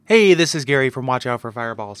Hey, this is Gary from Watch Out for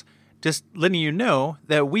Fireballs. Just letting you know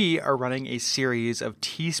that we are running a series of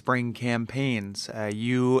Teespring campaigns.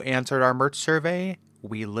 You answered our merch survey.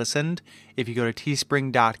 We listened. If you go to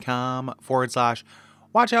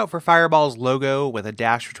teespring.com/Watch Out for Fireballs logo with a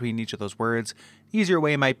dash between each of those words. Easier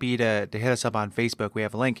way might be to hit us up on Facebook. We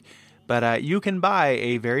have a link. But you can buy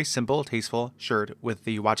a very simple, tasteful shirt with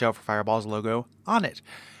the Watch Out for Fireballs logo on it.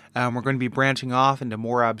 We're going to be branching off into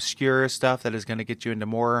more obscure stuff that is going to get you into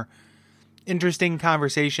more interesting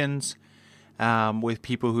conversations with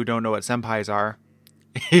people who don't know what senpais are,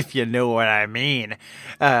 if you know what I mean.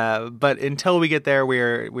 But until we get there,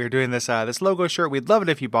 we're doing this logo shirt. We'd love it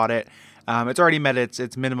if you bought it. It's already met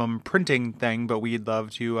its minimum printing thing, but we'd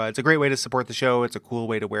love to. It's a great way to support the show. It's a cool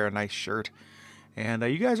way to wear a nice shirt. And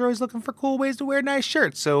you guys are always looking for cool ways to wear nice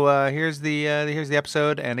shirts. So here's the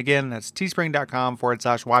episode. And again, that's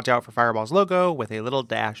teespring.com/Watch Out for Fireballs logo with a little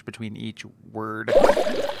dash between each word. All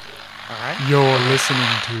right. You're listening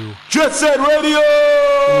to Jet Set Radio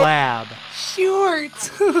Lab Shorts,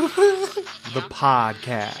 the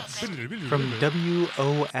podcast from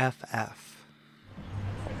WOFF.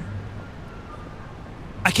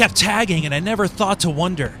 I kept tagging and I never thought to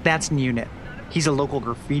wonder. That's Unit. He's a local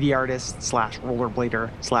graffiti artist / rollerblader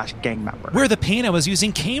 / gang member. Where the paint I was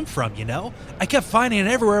using came from, you know? I kept finding it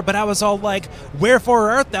everywhere, but I was all like,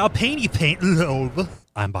 wherefore art thou painty paint?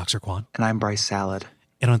 I'm Boxer Quan. And I'm Bryce Salad.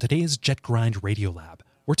 And on today's Jet Grind Radio Lab,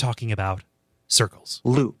 we're talking about circles.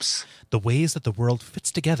 Loops. The ways that the world fits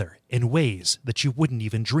together in ways that you wouldn't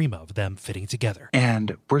even dream of them fitting together.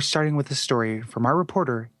 And we're starting with a story from our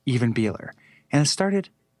reporter, Even Beeler. And it started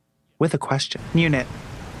with a question. Unit,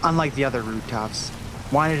 unlike the other Rude Toughs,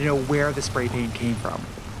 wanted to know where the spray paint came from.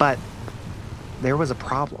 But there was a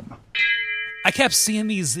problem. I kept seeing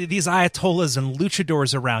these ayatollahs and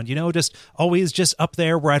luchadors around, you know, just always just up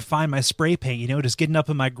there where I'd find my spray paint, you know, just getting up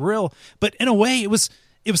in my grill. But in a way, it was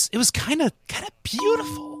kind of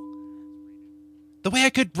beautiful. The way I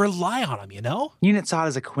could rely on them, you know? Unit saw it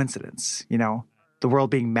as a coincidence, you know, the world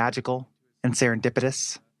being magical and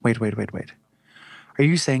serendipitous. Wait. Are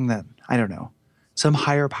you saying that, I don't know, some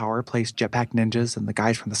higher power placed jetpack ninjas and the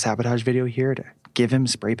guys from the Sabotage video here to give him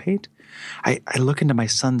spray paint? I look into my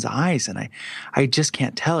son's eyes and I just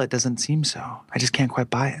can't tell. It doesn't seem so. I just can't quite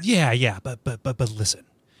buy it. Yeah, but listen.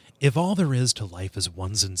 If all there is to life is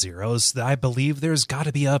ones and zeros, I believe there's got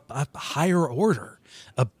to be a higher order.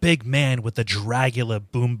 A big man with a Dragula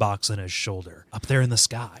boombox on his shoulder up there in the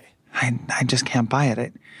sky. I just can't buy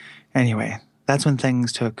it. Anyway, that's when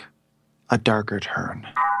things took a darker turn.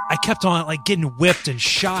 I kept on like getting whipped and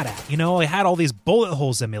shot at. You know, I had all these bullet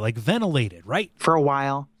holes in me, like ventilated, right? For a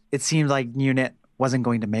while, it seemed like Unit wasn't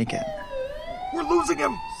going to make it. We're losing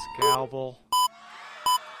him. Scalpel.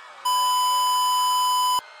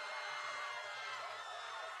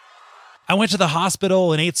 I went to the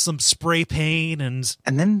hospital and ate some spray paint and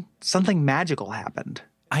then something magical happened.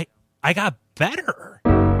 I got better.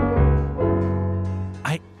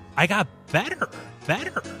 I got better.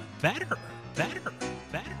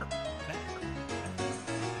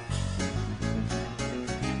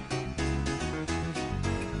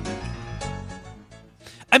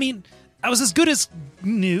 I mean, I was as good as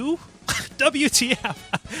new. WTF.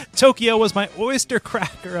 Tokyo was my oyster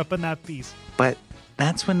cracker up in that piece. But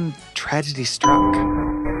that's when tragedy struck.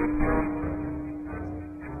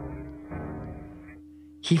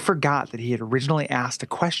 He forgot that he had originally asked a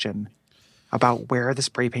question about where the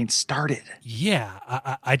spray paint started. Yeah,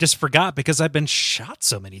 I just forgot because I've been shot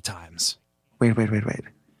so many times. Wait.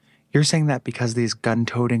 You're saying that because these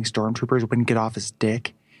gun-toting stormtroopers wouldn't get off his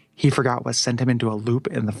dick, he forgot what sent him into a loop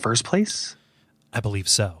in the first place? I believe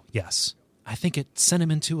so, yes. I think it sent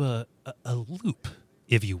him into a loop,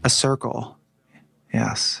 if you will. A circle.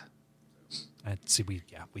 Yes. We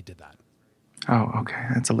did that. Oh, okay.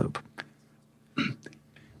 That's a loop.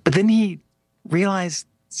 But then he realized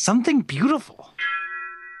something beautiful.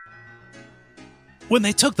 When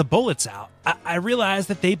they took the bullets out, I realized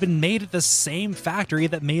that they'd been made at the same factory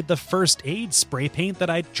that made the first aid spray paint that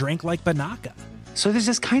I drank like Banaka. So there's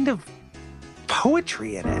this kind of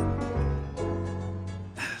poetry in it.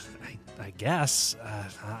 I guess.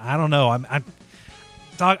 I don't know. I'm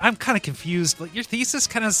kind of confused. Like, your thesis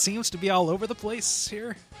kind of seems to be all over the place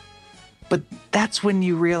here. But that's when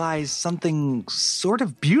you realize something sort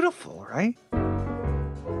of beautiful, right?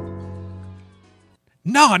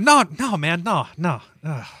 No, man, no.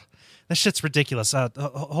 That shit's ridiculous.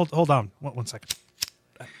 Hold on, one second.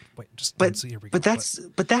 Wait, just here we go.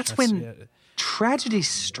 But that's when tragedy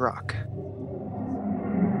struck.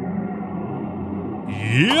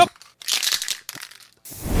 Yep.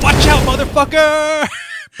 Watch out, motherfucker!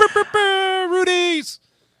 Rudy's.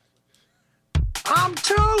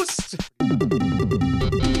 Ghost!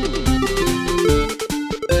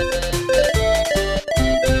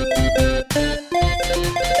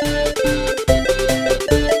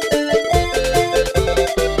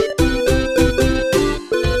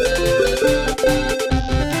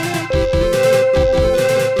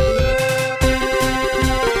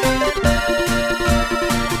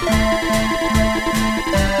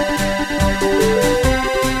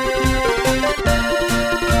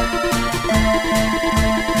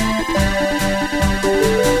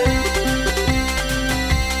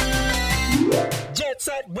 Jet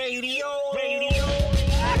Set Radio.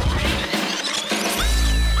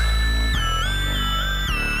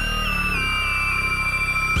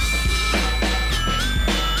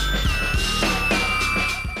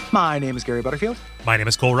 My name is Gary Butterfield, My name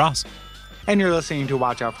is Cole Ross. and you're listening to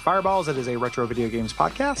Watch Out for Fireballs. It is a retro video games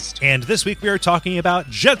podcast. And this week we are talking about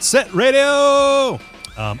Jet Set Radio,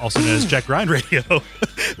 also known as Jet Grind Radio,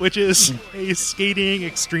 which is a skating,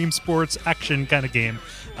 extreme sports, action kind of game,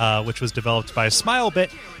 which was developed by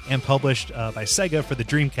Smilebit and published by Sega for the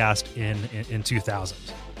Dreamcast in 2000.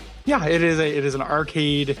 Yeah, it is an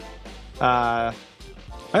arcade.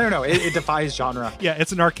 I don't know. It defies genre. Yeah,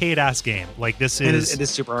 it's an arcade-ass game. Like, this It is... is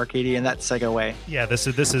super arcadey in that Sega way. Yeah, this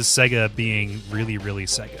is Sega being really, really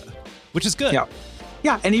Sega, which is good. Yeah.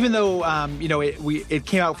 Yeah, and even though it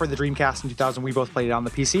came out for the Dreamcast in 2000, we both played it on the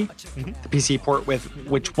PC. The PC port, with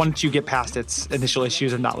which once you get past its initial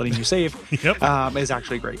issues of not letting you save, Yep. is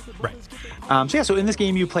actually great. Right. So in this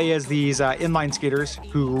game, you play as these inline skaters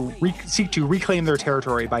who seek to reclaim their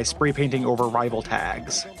territory by spray painting over rival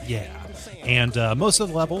tags. Yeah. And most of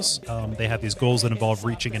the levels, they have these goals that involve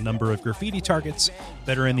reaching a number of graffiti targets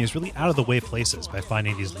that are in these really out-of-the-way places by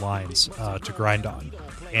finding these lines to grind on.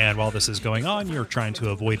 And while this is going on, you're trying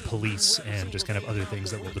to avoid police and just kind of other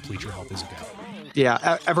things that will deplete your health as you go.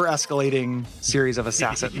 Yeah, ever escalating series of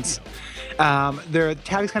assassins. Their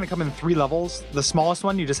tags kind of come in 3 levels. The smallest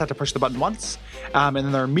one, you just have to push the button once. And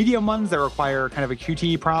then there are medium ones that require kind of a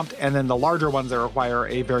QTE prompt. And then the larger ones that require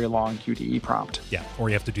a very long QTE prompt. Yeah, or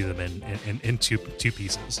you have to do them in two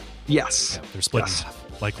pieces. Yes. Yeah, they're split Yes. in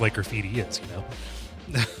half, like graffiti is, you know?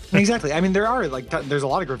 Exactly. I mean, there are there's a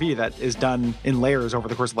lot of graffiti that is done in layers over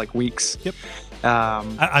the course of like weeks. Yep.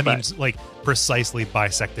 I mean, like precisely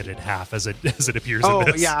bisected in half as it appears Oh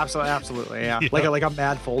in this. yeah, absolutely. Yeah, Yeah. like a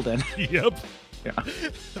mad fold-in. Yep. Yeah.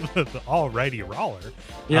 The alrighty roller.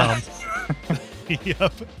 Yeah.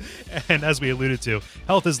 Yep. And as we alluded to,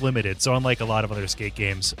 health is limited. So unlike a lot of other skate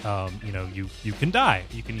games, you can die.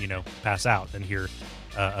 You can, pass out and hear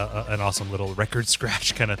an awesome little record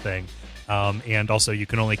scratch kind of thing. And also you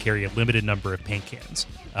can only carry a limited number of paint cans.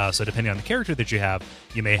 So depending on the character that you have,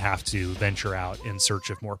 you may have to venture out in search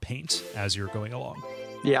of more paint as you're going along.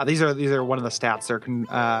 Yeah, these are one of the stats that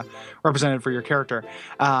are represented for your character.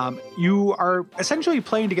 You are essentially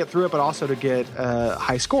playing to get through it, but also to get a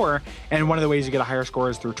high score. And one of the ways you get a higher score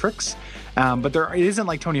is through tricks. But it isn't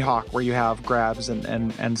like Tony Hawk where you have grabs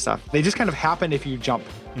and stuff. They just kind of happen if you jump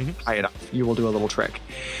high enough. You will do a little trick.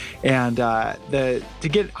 And to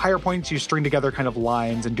get higher points, you string together kind of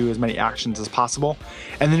lines and do as many actions as possible.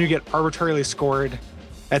 And then you get arbitrarily scored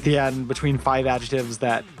at the end between 5 adjectives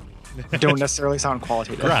that don't necessarily sound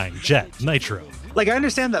qualitative. Grind, jet, nitro. Like, I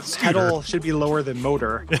understand that Scooter. pedal should be lower than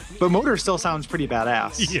motor, but motor still sounds pretty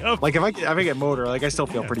badass. Yep. Like, if I get motor, like, I still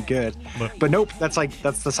feel pretty good. But nope, that's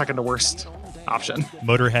the second to worst option.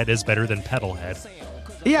 Motorhead is better than pedalhead.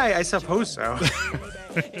 Yeah, I suppose so.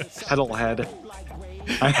 Pedal head.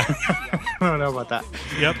 I don't know about that.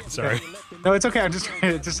 Yep. Sorry. No, it's okay.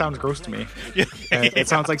 It just sounds gross to me. Yeah. It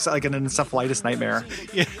sounds like an encephalitis nightmare.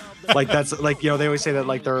 Yeah. Like that's like, they always say that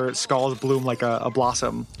like their skulls bloom like a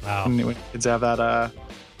blossom. Wow. And kids have that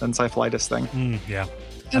encephalitis thing. Yeah.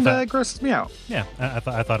 And it grosses me out. Yeah. I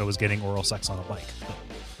thought it was getting oral sex on a bike.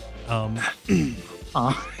 But,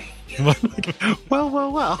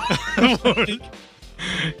 Well.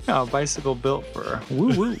 Yeah, bicycle built for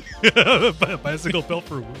woo woo. bicycle built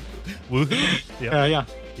for woohoo. Yeah. Yeah.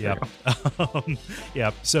 Yeah.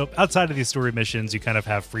 Yeah. So outside of these story missions, you kind of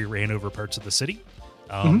have free reign over parts of the city,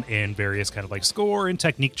 and various kind of like score and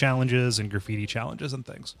technique challenges and graffiti challenges and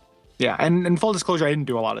things. Yeah, and full disclosure, I didn't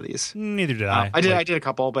do a lot of these. Neither did I. I did a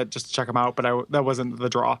couple, but just to check them out. But that wasn't the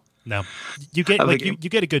draw. No, you get you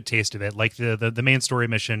get a good taste of it. Like the main story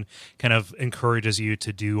mission kind of encourages you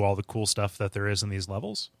to do all the cool stuff that there is in these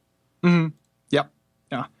levels. Yep.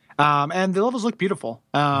 Yeah. And the levels look beautiful.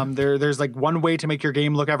 There's like one way to make your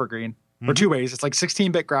game look evergreen, or 2 ways. It's like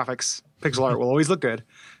 16-bit graphics. Pixel art will always look good.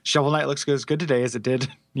 Shovel Knight looks as good today as it did,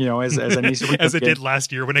 as any Super as it game. did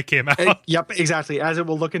last year when it came out. Yep, exactly. As it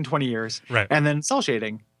will look in 20 years. Right. And then cell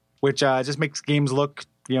shading, which just makes games look,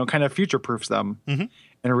 kind of future proofs them in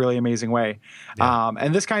a really amazing way. Yeah.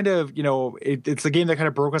 And this kind of, it's the game that kind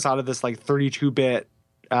of broke us out of this like 32-bit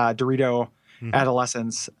Dorito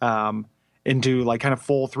adolescence into like kind of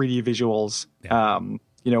full 3D visuals,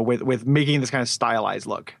 with making this kind of stylized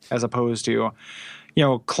look as opposed to,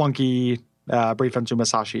 clunky Brave Fencer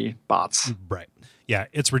Masashi bots. Right. Yeah.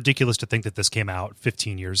 It's ridiculous to think that this came out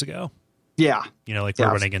 15 years ago. Yeah. We're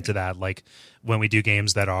running into that, like when we do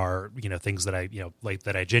games that are, things that I, like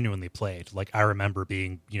that I genuinely played. Like I remember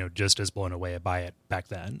being, just as blown away by it back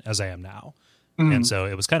then as I am now. And so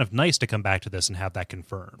it was kind of nice to come back to this and have that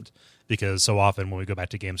confirmed, because so often when we go back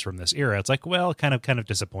to games from this era, it's like, well, kind of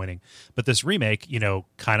disappointing. But this remake,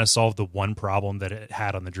 kind of solved the one problem that it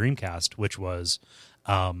had on the Dreamcast, which was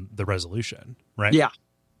the resolution, right? Yeah.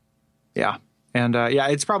 Yeah. And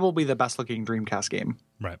it's probably the best looking Dreamcast game.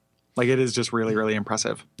 Right. Like it is just really, really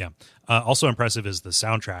impressive. Yeah. Also impressive is the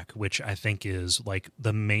soundtrack, which I think is like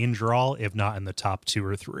the main draw, if not in the top 2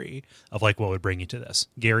 or 3 of like what would bring you to this.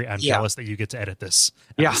 Gary, I'm jealous that you get to edit this.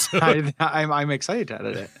 Yeah, I'm excited to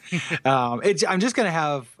edit it. I'm just gonna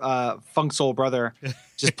have Funk Soul Brother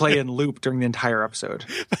just play in loop during the entire episode.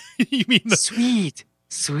 You mean the sweet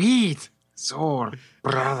Soul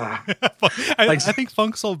Brother? I think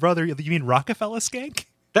Funk Soul Brother. You mean Rockefeller Skank?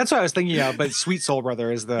 That's what I was thinking of, but Sweet Soul Brother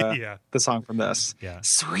is the song from this. Yeah.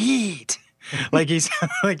 Sweet.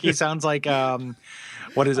 he sounds like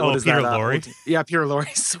what is it? What is Peter that? Lorre? Peter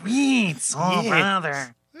Lorre. Sweet Soul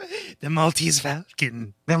Brother. The Maltese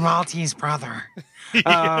Falcon. The Maltese brother. But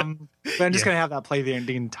I'm just gonna have that play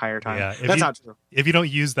the entire time. Yeah, that's not true. If you don't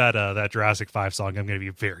use that Jurassic 5 song, I'm gonna be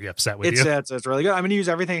very upset with you. It's really good. I'm gonna use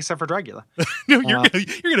everything except for Dragula. No,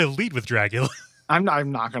 you're gonna lead with Dragula. I'm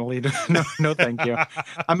not going to lead. No, thank you.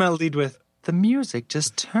 I'm going to lead with the music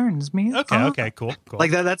just turns me on. Okay, cool.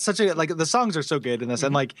 Like that's such a, like the songs are so good in this,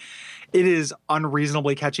 and like it is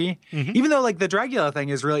unreasonably catchy. Even though like the Dragula thing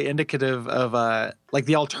is really indicative of like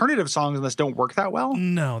the alternative songs in this don't work that well.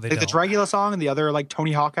 No, they like don't. The Dragula song and the other like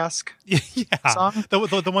Tony Hawk-esque song.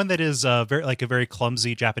 The one that is a very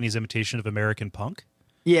clumsy Japanese imitation of American punk.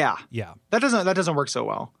 Yeah. That doesn't work so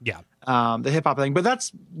well. Yeah. The hip hop thing, but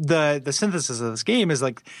that's the synthesis of this game is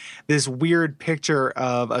like this weird picture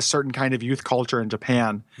of a certain kind of youth culture in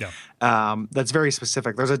Japan. Yeah. That's very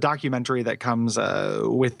specific. There's a documentary that comes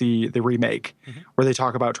with the remake where they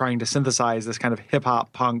talk about trying to synthesize this kind of hip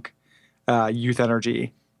hop punk youth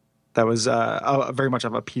energy. That was very much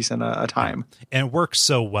of a piece in a time, and it works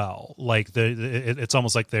so well. Like it's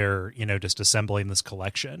almost like they're just assembling this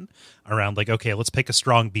collection around like, okay, let's pick a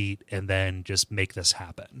strong beat and then just make this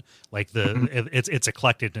happen. Like its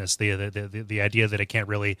eclecticness, the idea that it can't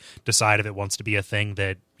really decide if it wants to be a thing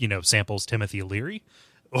that samples Timothy Leary,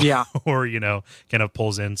 or kind of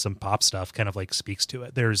pulls in some pop stuff, kind of like speaks to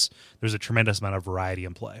it. There's a tremendous amount of variety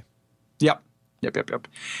in play. Yep.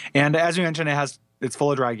 And as we mentioned, it's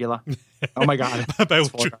full of Dragula. Oh my God. It's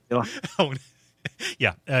full of Dragula.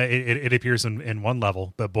 Yeah. It appears in one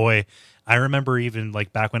level, but boy, I remember even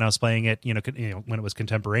like back when I was playing it, when it was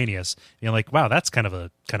contemporaneous, like, wow, that's kind of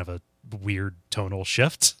a weird tonal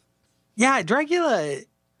shift. Yeah. Dragula,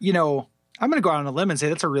 I'm going to go out on a limb and say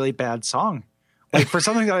that's a really bad song. Like for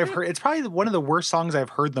something that I've heard, it's probably one of the worst songs I've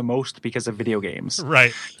heard the most because of video games.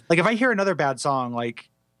 Right. Like if I hear another bad song, like,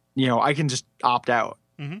 I can just opt out.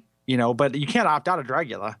 But you can't opt out of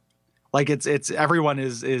Dragula. Like it's everyone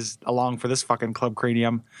is along for this fucking Club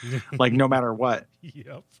Cranium, like no matter what.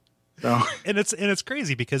 Yep. So. And it's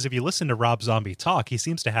crazy because if you listen to Rob Zombie talk, he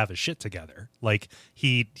seems to have his shit together. Like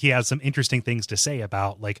he has some interesting things to say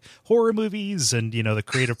about like horror movies and the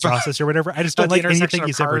creative process or whatever. I just don't like anything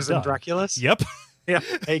he's ever done. Draculas. Yep. Yeah,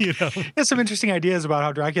 like, he has some interesting ideas about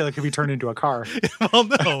how Dracula could be turned into a car. Well,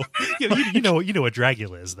 no, you know what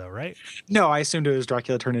Dragula is, though, right? No, I assumed it was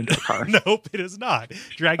Dracula turned into a car. Nope, it is not.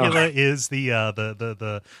 Dragula is the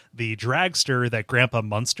dragster that Grandpa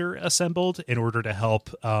Munster assembled in order to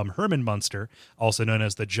help Herman Munster, also known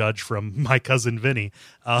as the judge from My Cousin Vinny,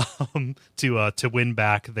 to win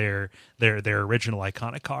back their original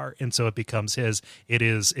iconic car, and so it becomes his. It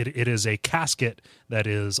is a casket that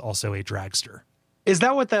is also a dragster. Is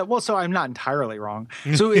that what that? Well, so I'm not entirely wrong.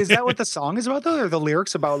 So is that what the song is about, though? Or the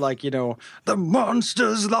lyrics about like the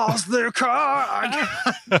monsters lost their car,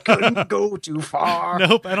 I couldn't go too far.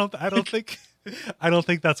 Nope, I don't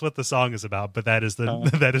think that's what the song is about. But that is that's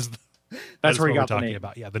where what you we're got talking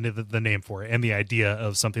about. Yeah, the name for it and the idea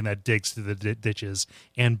of something that digs through the ditches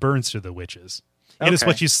and burns through the witches. Okay. It is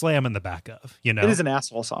what you slam in the back of. It is an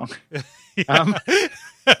asshole song.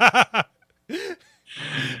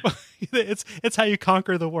 It's how you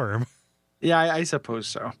conquer the worm. Yeah, I suppose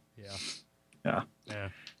so. Yeah.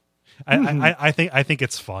 I think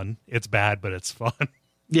it's fun. It's bad, but it's fun.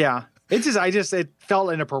 Yeah. It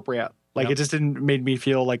felt inappropriate. Like it just didn't made me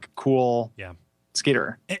feel like a cool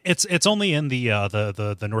skater. It's only in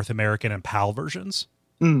the North American and PAL versions.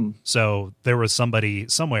 Mm. So there was somebody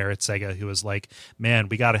somewhere at Sega who was like, man,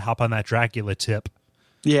 we got to hop on that Dracula tip.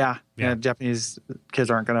 Yeah. Japanese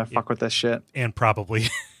kids aren't going to fuck with this shit. And probably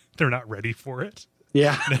they're not ready for it.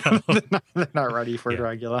 Yeah. They're not ready for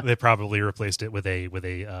Dracula. They probably replaced it with they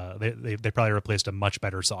probably replaced a much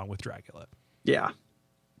better song with Dracula. Yeah.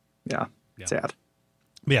 Sad.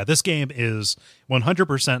 But yeah, this game is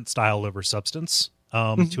 100% style over substance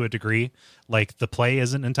to a degree. Like the play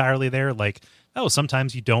isn't entirely there. Like, oh,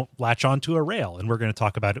 sometimes you don't latch onto a rail, and we're going to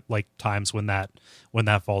talk about it, like times when that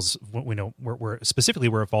falls. We know where specifically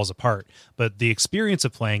where it falls apart. But the experience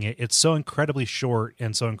of playing it, it's so incredibly short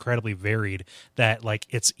and so incredibly varied that like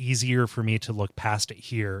it's easier for me to look past it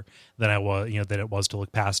here than it was to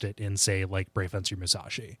look past it in, say, like Brave Fencer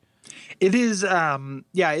Musashi. It is,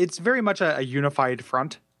 it's very much a unified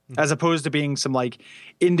front, as opposed to being some like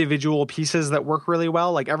individual pieces that work really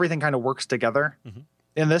well. Like everything kind of works together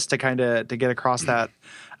in this to get across that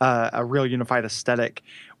a real unified aesthetic,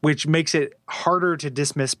 which makes it harder to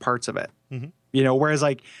dismiss parts of it. You know, whereas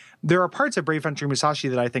like there are parts of Brave Fencer Musashi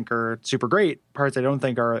that I think are super great, parts I don't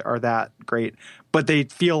think are that great, but they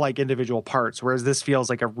feel like individual parts. Whereas this feels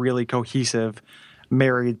like a really cohesive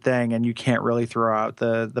married thing, and you can't really throw out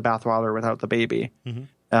the bathwater without the baby.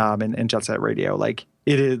 In Jet Set Radio, like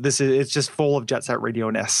it's just full of Jet Set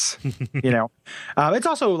Radio-ness. You know, it's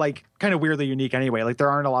also like kind of weirdly unique anyway. Like there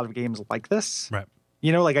aren't a lot of games like this, right?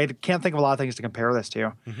 You know, like I can't think of a lot of things to compare this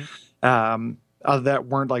to that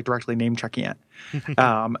weren't like directly name checking it.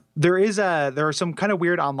 There are some kind of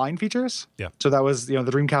weird online features. Yeah. So that was, the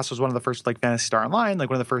Dreamcast was one of the first like Phantasy Star Online, like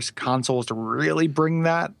one of the first consoles to really bring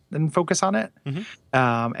that and focus on it.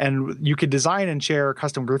 And you could design and share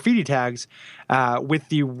custom graffiti tags with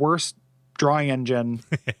the worst drawing engine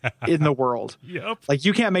in the world. Yep. Like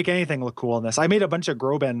you can't make anything look cool in this. I made a bunch of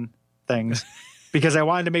Groban things because I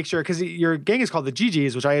wanted to make sure, because your gang is called the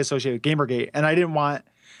GGs, which I associate with Gamergate, and I didn't want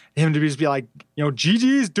him to just be like,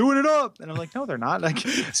 GG's doing it up. And I'm like, no, they're not. Like,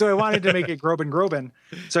 so I wanted to make it Groban.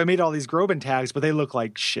 So I made all these Groban tags, but they look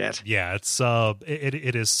like shit. Yeah, it's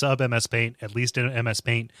it is sub MS Paint. At least in MS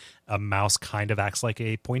Paint, a mouse kind of acts like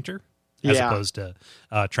a pointer, as opposed to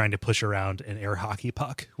trying to push around an air hockey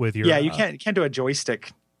puck with your. Yeah, you can't do a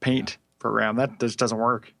joystick paint program. That just doesn't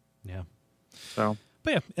work. Yeah. So.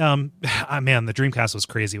 But yeah, man, the Dreamcast was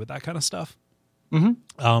crazy with that kind of stuff.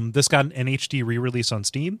 This got an HD re-release on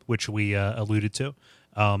Steam, which we alluded to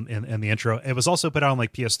in the intro. It was also put out on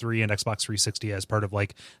like PS3 and Xbox 360 as part of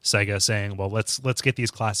like Sega saying, well, let's get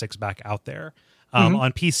these classics back out there.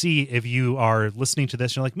 On PC, if you are listening to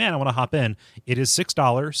this, you're like, man, I want to hop in. It is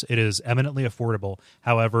 $6. It is eminently affordable.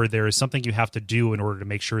 However, there is something you have to do in order to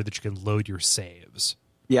make sure that you can load your saves.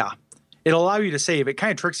 Yeah. It'll allow you to save. It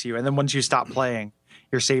kind of tricks you. And then once you stop playing,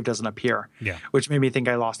 your save doesn't appear, which made me think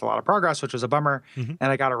I lost a lot of progress, which was a bummer. And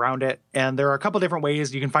I got around it. And there are a couple different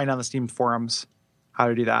ways you can find on the Steam forums how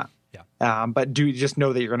to do that. Yeah. But just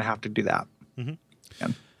know that you're going to have to do that.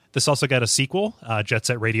 This also got a sequel, Jet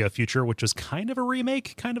Set Radio Future, which was kind of a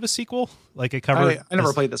remake, kind of a sequel. Like it covered. I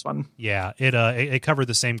never played this one. Yeah, it covered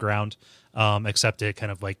the same ground, except it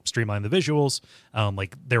kind of like streamlined the visuals.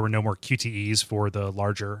 Like there were no more QTEs for the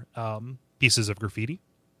larger pieces of graffiti.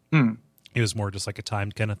 It was more just like a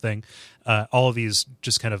timed kind of thing. All of these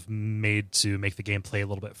just kind of made to make the game play a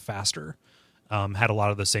little bit faster. Had a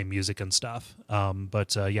lot of the same music and stuff.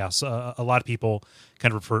 But so a lot of people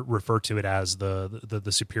kind of refer to it as the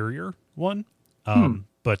superior one.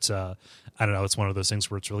 But I don't know. It's one of those things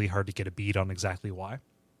where it's really hard to get a beat on exactly why.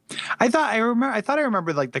 I thought I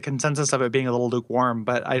remembered like the consensus of it being a little lukewarm,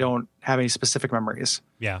 but I don't have any specific memories.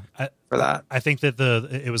 Yeah, for that. I think that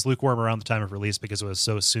it was lukewarm around the time of release because it was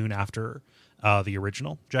so soon after the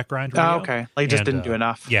original Jet Grind Radio. Oh, okay. Like, just didn't do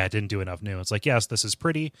enough. Yeah, it didn't do enough new. It's like, yes, this is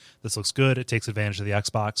pretty. This looks good. It takes advantage of the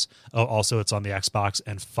Xbox. Oh, also, it's on the Xbox.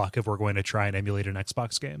 And fuck if we're going to try and emulate an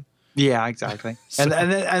Xbox game. Yeah, exactly. and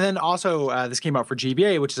then also this came out for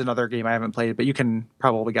GBA, which is another game I haven't played, but you can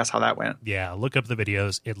probably guess how that went. Yeah, look up the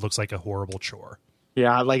videos. It looks like a horrible chore.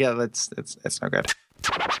 Yeah, like it's no good.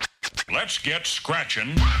 Let's get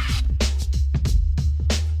scratching.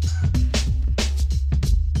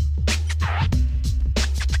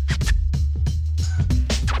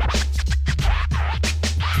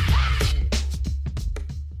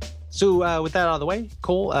 So with that out of the way,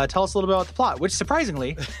 Cole, tell us a little bit about the plot, which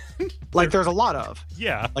surprisingly Like there's a lot of.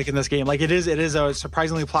 Yeah. Like in this game, like it is a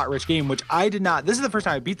surprisingly plot rich game, which I did not. This is the first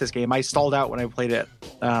time I beat this game. I stalled out when I played it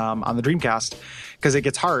on the Dreamcast because it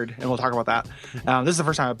gets hard, and we'll talk about that. This is the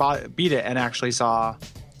first time I beat it and actually saw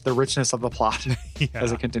the richness of the plot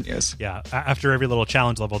as it continues. Yeah. After every little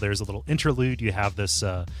challenge level, there's a little interlude. You have this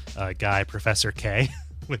guy, Professor K,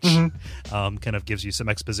 which kind of gives you some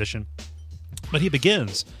exposition. But he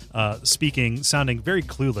begins sounding very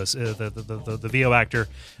clueless. The VO actor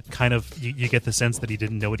kind of, you get the sense that he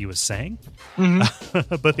didn't know what he was saying.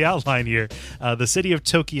 But the outline here, the city of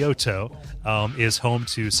Tokyoto is home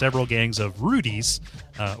to several gangs of Rudies,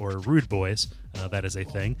 or Rude Boys, that is a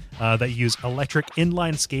thing, that use electric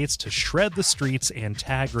inline skates to shred the streets and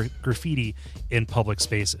tag graffiti in public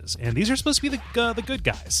spaces. And these are supposed to be the good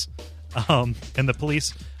guys. And the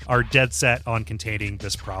police are dead set on containing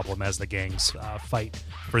this problem as the gangs fight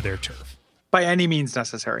for their turf. By any means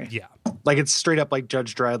necessary. Yeah. Like it's straight up like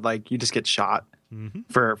Judge Dredd, like you just get shot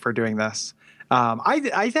for doing this.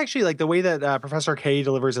 I actually like the way that Professor K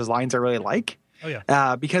delivers his lines. I really like. Oh,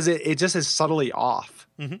 yeah. Because it just is subtly off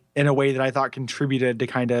in a way that I thought contributed to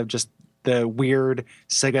kind of just the weird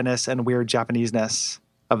Sega-ness and weird Japanese-ness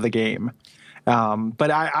of the game.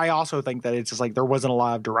 But I also think that it's just like there wasn't a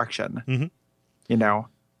lot of direction, you know?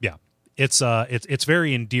 Yeah. It's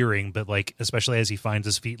very endearing, but like, especially as he finds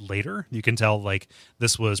his feet later, you can tell like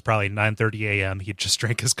this was probably 9:30 a.m. He just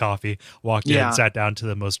drank his coffee, walked in, sat down to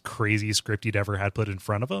the most crazy script he'd ever had put in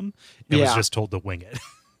front of him, and was just told to wing it.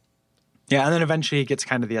 Yeah, and then eventually he gets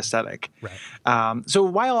kind of the aesthetic. Right. So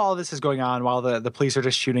while all this is going on, while the police are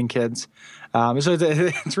just shooting kids, so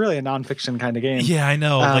it's really a nonfiction kind of game. Yeah, I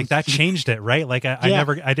know. Like that changed it, right? Like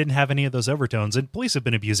I didn't have any of those overtones, and police have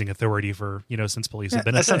been abusing authority for since police have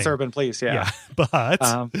been a since thing. urban police. Yeah. But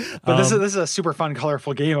this is a super fun,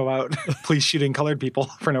 colorful game about police shooting colored people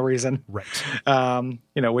for no reason. Right.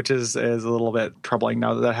 Which is a little bit troubling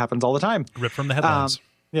now that happens all the time. Ripped from the headlines.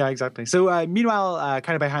 Yeah, exactly. So meanwhile,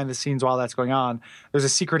 kind of behind the scenes while that's going on, there's a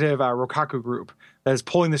secretive Rokaku group that is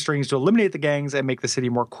pulling the strings to eliminate the gangs and make the city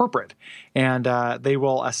more corporate. And they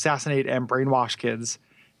will assassinate and brainwash kids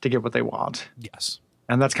to get what they want. Yes.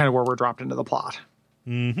 And that's kind of where we're dropped into the plot.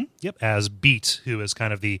 Yep. As Beat, who is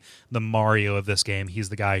kind of the Mario of this game. He's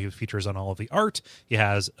the guy who features on all of the art. He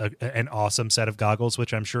has an awesome set of goggles,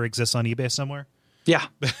 which I'm sure exists on eBay somewhere. Yeah.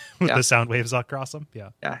 With the sound waves across them. Yeah.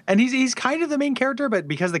 Yeah. And he's kind of the main character, but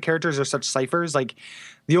because the characters are such ciphers, like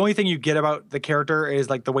the only thing you get about the character is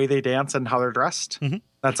like the way they dance and how they're dressed.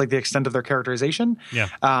 That's like the extent of their characterization.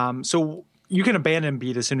 Yeah. So you can abandon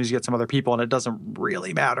Beat as soon as you get some other people, and it doesn't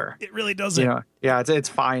really matter. It really doesn't. Yeah, it's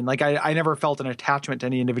fine. Like I never felt an attachment to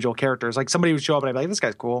any individual characters. Like somebody would show up and I'd be like, this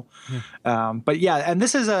guy's cool. But yeah, and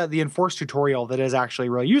this is the enforced tutorial that is actually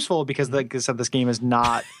really useful because like I said, this game is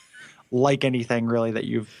not like anything really that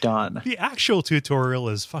you've done. The actual tutorial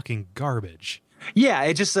is fucking garbage. Yeah,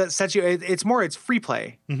 it just sets you. It's free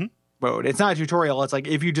play mode. It's not a tutorial. It's like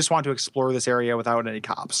if you just want to explore this area without any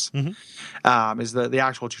cops, is the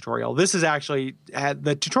actual tutorial. This is actually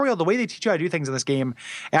the tutorial. The way they teach you how to do things in this game,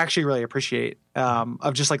 I actually really appreciate.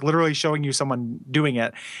 Of just like literally showing you someone doing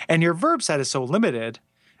it, and your verb set is so limited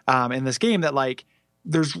in this game that like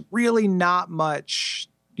there's really not much.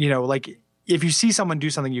 Like if you see someone do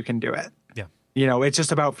something, you can do it. Yeah. It's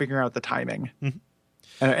just about figuring out the timing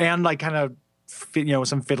and like kind of,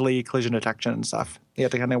 some fiddly collision detection and stuff. You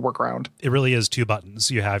have to kind of work around. It really is two buttons.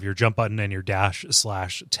 You have your jump button and your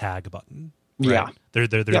dash/tag button. Right?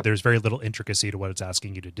 Yeah. There's very little intricacy to what it's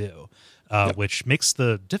asking you to do, which makes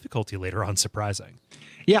the difficulty later on surprising.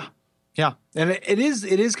 Yeah. Yeah. And it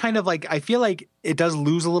is kind of like, I feel like it does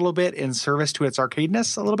lose a little bit in service to its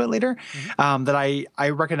arcadeness a little bit later, that I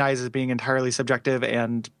recognize as being entirely subjective,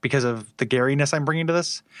 and because of the gariness I'm bringing to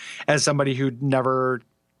this as somebody who never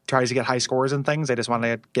tries to get high scores and things. I just want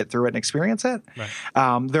to get through it and experience it.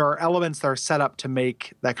 Right. There are elements that are set up to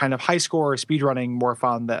make that kind of high score speedrunning more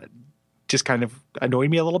fun that just kind of annoyed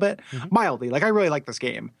me a little bit, mildly. Like I really like this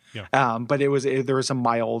game, but there was some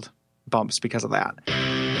mild bumps because of that.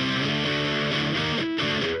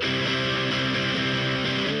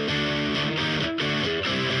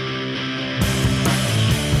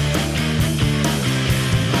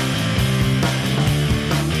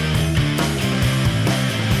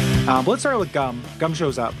 But let's start with Gum. Gum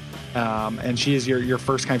shows up, and she is your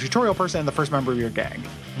first kind of tutorial person and the first member of your gang.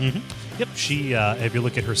 Yep. She, if you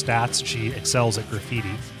look at her stats, she excels at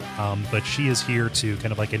graffiti, but she is here to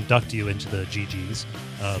kind of like induct you into the GGs,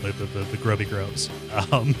 the Groby Groves.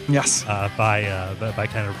 Yes. By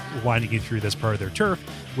kind of winding you through this part of their turf,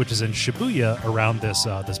 which is in Shibuya around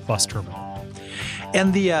this bus terminal.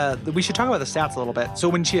 And we should talk about the stats a little bit. So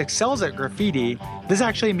when she excels at graffiti, this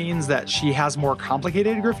actually means that she has more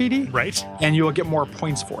complicated graffiti. Right. And you will get more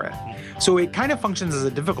points for it. So it kind of functions as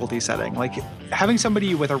a difficulty setting. Like having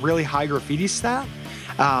somebody with a really high graffiti stat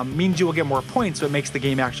means you will get more points, so it makes the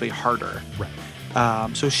game actually harder.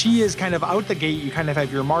 Right. So she is kind of out the gate. You kind of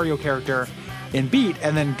have your Mario character in Beat,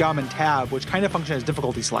 and then Gum and Tab, which kind of function as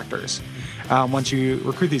difficulty selectors once you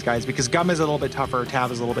recruit these guys, because Gum is a little bit tougher, Tab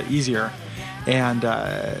is a little bit easier. And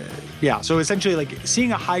so essentially, like,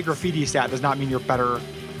 seeing a high graffiti stat does not mean you're better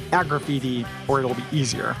at graffiti or it'll be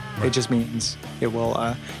easier. Right. It just means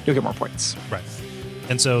you'll get more points. Right.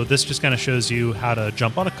 And so this just kind of shows you how to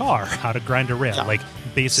jump on a car, how to grind a rail, like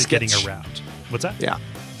basic getting around. What's that? Yeah.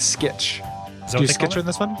 Skitch. Do you skitch in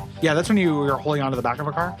this one? Yeah, that's when you're holding onto the back of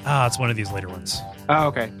a car. It's one of these later ones. Oh,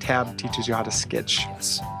 okay. Tab teaches you how to skitch.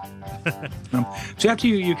 Yes. So after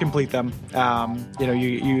you complete them,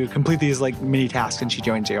 you complete these like mini tasks, and she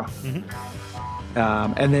joins you.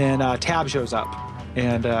 And then Tab shows up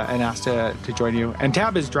and asks to join you. And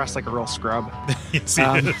Tab is dressed like a real scrub. Yes, he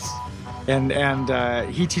is.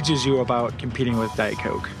 And he teaches you about competing with Diet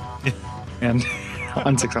Coke, and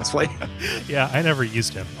unsuccessfully. Yeah, I never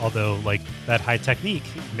used him. Although, like, that high technique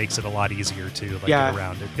makes it a lot easier to get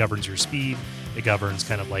around. It governs your speed. It governs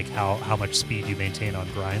kind of like how much speed you maintain on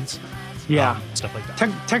grinds. Yeah, stuff like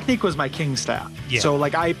that. Technique was my king stat. Yeah. So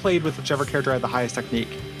like I played with whichever character had the highest technique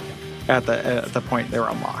at the point they were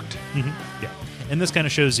unlocked. Yeah. And this kind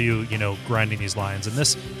of shows you, grinding these lines. And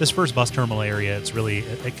this first bus terminal area, it's really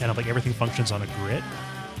it kind of like everything functions on a grid.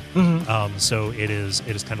 So it is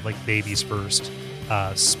kind of like baby's first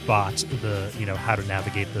spot the how to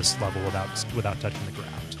navigate this level without touching the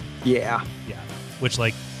ground. Yeah. Which,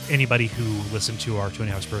 like, anybody who listened to our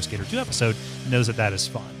 20 Hours Pro Skater 2 episode knows that is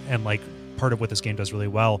fun. And, like, part of what this game does really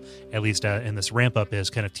well, at least in this ramp up, is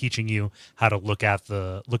kind of teaching you how to look at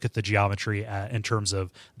the geometry in terms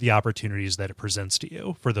of the opportunities that it presents to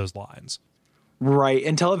you for those lines. Right,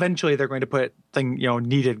 until eventually they're going to put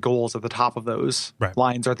needed goals at the top of those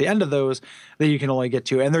lines or at the end of those that you can only get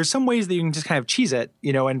to. And there's some ways that you can just kind of cheese it,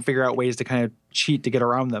 and figure out ways to kind of cheat to get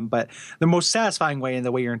around them. But the most satisfying way and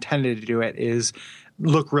the way you're intended to do it is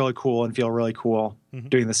look really cool and feel really cool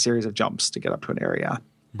doing this series of jumps to get up to an area.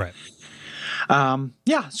 Right.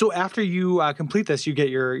 So after you complete this, you get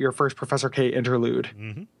your first Professor K interlude.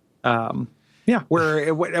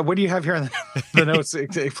 What do you have here in the notes?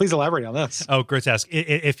 Please elaborate on this. Oh, grotesque!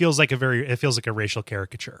 It feels like a racial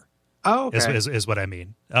caricature. Oh, okay. is what I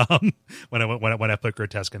mean. When I put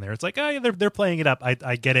grotesque in there, it's like, they're playing it up.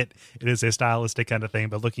 I get it. It is a stylistic kind of thing,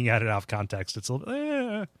 but looking at it off context, it's a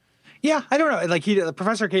little. Yeah, I don't know. Like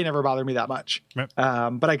Professor K never bothered me that much, right.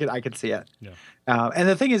 But I could see it. Yeah. And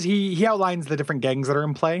the thing is, he outlines the different gangs that are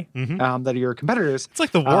in play, that are your competitors. It's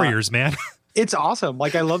like the Warriors, man. It's awesome.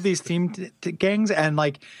 Like, I love these themed gangs, and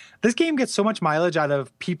like this game gets so much mileage out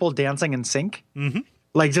of people dancing in sync.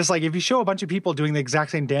 Like, just like if you show a bunch of people doing the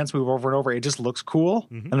exact same dance move over and over, it just looks cool.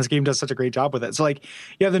 And this game does such a great job with it. So like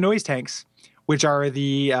you have the Noise Tanks, which are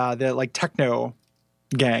the like techno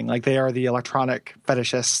gang. Like, they are the electronic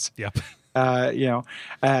fetishists. Yep.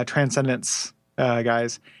 Transcendence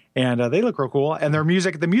guys. And they look real cool. And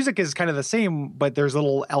the music is kind of the same, but there's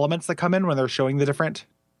little elements that come in when they're showing the different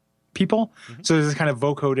people. So there's this kind of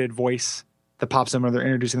vocoded voice that pops in when they're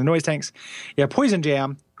introducing the Noise Tanks. Yeah, Poison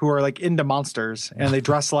Jam, who are like into monsters, and they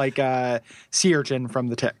dress like Sea Urchin from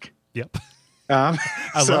The Tick. Yep.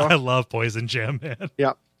 I love Poison Jam, man.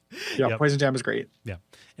 Yep. Poison Jam is great. Yeah.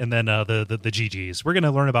 And then the GGs. We're going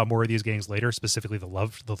to learn about more of these gangs later, specifically the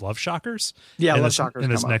love shockers. Yeah, love shockers in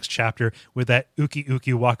this next chapter with that uki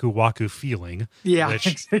uki waku waku feeling. Yeah,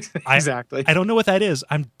 which exactly. I don't know what that is.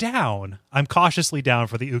 I'm down. I'm cautiously down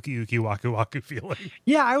for the uki uki waku waku feeling.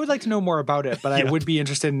 Yeah, I would like to know more about it, but I would be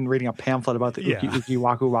interested in reading a pamphlet about the uki uki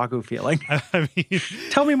waku waku feeling. I mean,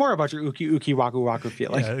 tell me more about your uki uki waku waku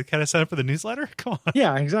feeling. Yeah, can I sign up for the newsletter? Come on.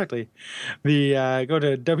 Yeah, exactly. Go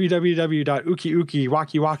to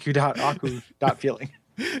www.ukiukiwakiwaku.aku.feeling.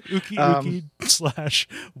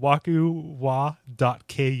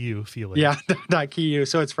 uki/wakuwa.ku feeling. Yeah, .ku.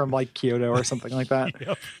 So it's from like Kyoto or something like that.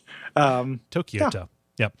 Yep. Tokyoto.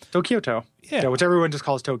 Yep. Tokyoto. Yeah, which everyone just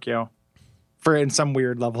calls Tokyo in some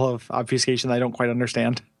weird level of obfuscation that I don't quite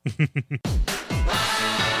understand.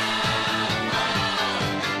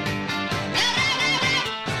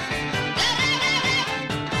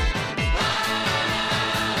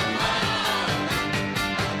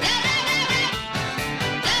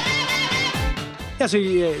 Yeah,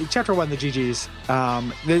 so chapter 1, the GGs.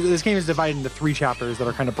 This game is divided into 3 chapters that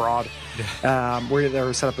are kind of broad, where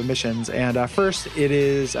they're set up in missions. And first, it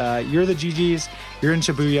is you're the GGs. You're in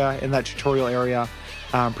Shibuya in that tutorial area.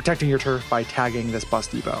 protecting your turf by tagging this bus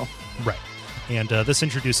depot. Right. And this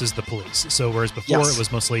introduces the police. So whereas before Yes. it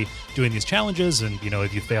was mostly doing these challenges, and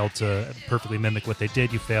if you failed to perfectly mimic what they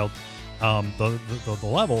did, you failed the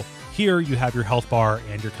level. Here you have your health bar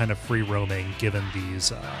and you're kind of free roaming given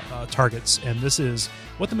these targets. And this is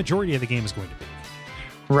what the majority of the game is going to be.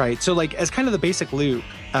 Right. So like as kind of the basic loop,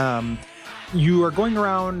 you are going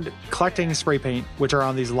around collecting spray paint, which are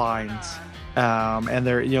on these lines. And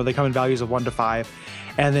they're, they come in values of 1 to 5.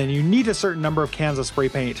 And then you need a certain number of cans of spray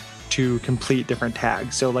paint to complete different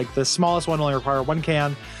tags. So like the smallest one only require 1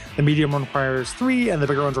 can, the medium one requires 3, and the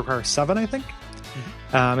bigger ones require 7, I think.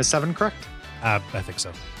 Is 7 correct? I think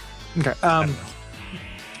so. Okay. I don't know.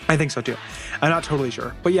 I think so too. I'm not totally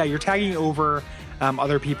sure, but yeah, you're tagging over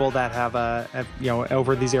other people that have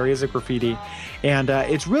over these areas of graffiti, and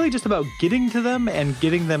it's really just about getting to them and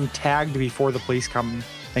getting them tagged before the police come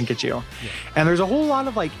and get you. Yeah. And there's a whole lot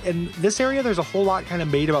of in this area, there's a whole lot kind of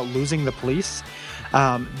made about losing the police.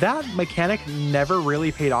 That mechanic never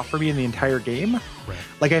really paid off for me in the entire game. Right.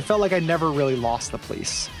 Like I felt like I never really lost the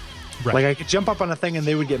police. Right. Like I could jump up on a thing and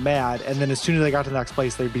they would get mad, and then as soon as I got to the next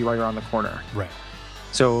place, they'd be right around the corner. Right.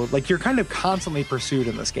 So like you're kind of constantly pursued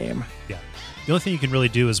in this game. Yeah. The only thing you can really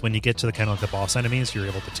do is when you get to the kind of the boss enemies, you're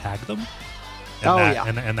able to tag them.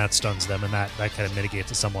 And and that stuns them, and that kind of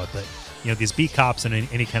mitigates it somewhat. But these beat cops and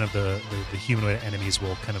any kind of the humanoid enemies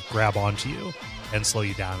will kind of grab onto you and slow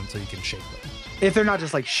you down until you can shake them. If they're not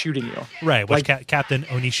just like shooting you. Right, which Captain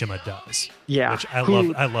Onishima does. Yeah. Which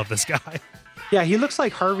I love this guy. Yeah, he looks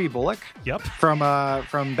like Harvey Bullock. Yep. From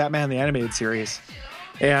Batman the Animated Series.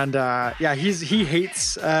 And he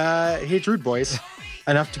hates rude boys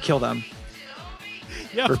enough to kill them.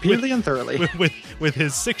 Yeah, repeatedly and thoroughly. With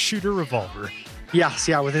his 6-shooter revolver. Yes,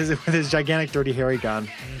 yeah, with his gigantic dirty hairy gun.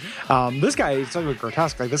 This guy is so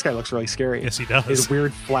grotesque. Like this guy looks really scary. Yes, he does. His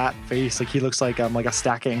weird flat face, like he looks like a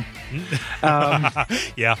stacking.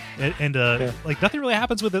 Yeah, and like nothing really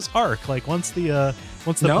happens with this arc. Like once the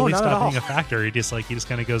police stop being a factor, he just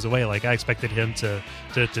kind of goes away. Like I expected him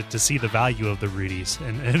to see the value of the Rudies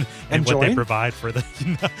and what they provide for the.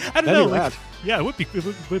 I don't know. Like, yeah, it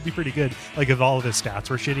would be pretty good. Like if all of his stats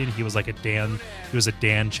were shitty and he was a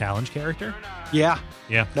Dan challenge character. Yeah,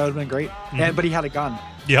 that would have been great. Mm-hmm. But he had a gun.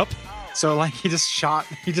 Yep. So like he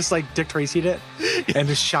just like Dick Tracy'd it and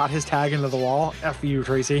just shot his tag into the wall. F you,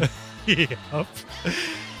 Tracy. Yep.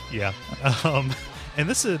 Yeah. And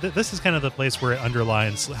this is kind of the place where it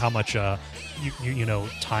underlines how much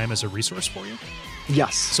time is a resource for you.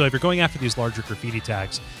 Yes. So if you're going after these larger graffiti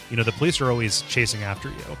tags, the police are always chasing after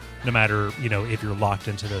you, no matter if you're locked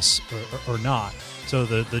into this or not. So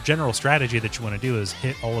the general strategy that you want to do is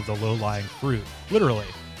hit all of the low-lying fruit, literally,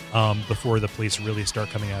 before the police really start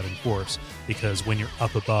coming out in force, because when you're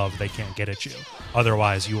up above, they can't get at you.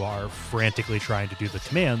 Otherwise, you are frantically trying to do the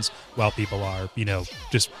commands while people are,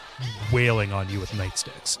 just wailing on you with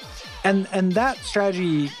nightsticks. And that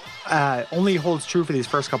strategy only holds true for these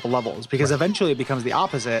first couple levels, because eventually it becomes the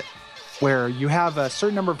opposite, where you have a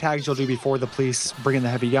certain number of tags you'll do before the police bring in the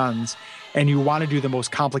heavy guns, and you want to do the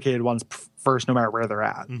most complicated ones first, no matter where they're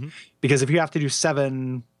at. Mm-hmm. Because if you have to do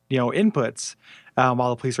 7, inputs while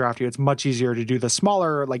the police are after you, it's much easier to do the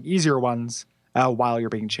smaller, like easier ones while you're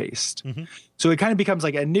being chased. Mm-hmm. So it kind of becomes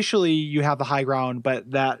like initially you have the high ground, but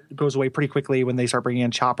that goes away pretty quickly when they start bringing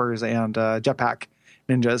in choppers and jetpack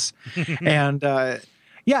ninjas. And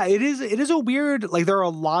it is a weird, like there are a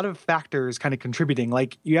lot of factors kind of contributing.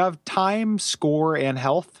 Like you have time, score, and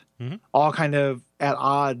health all kind of at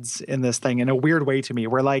odds in this thing in a weird way to me,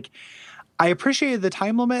 where like I appreciated the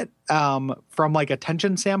time limit from like a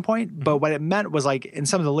tension standpoint, but what it meant was like in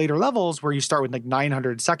some of the later levels where you start with like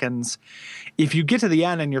 900 seconds, if you get to the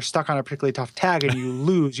end and you're stuck on a particularly tough tag and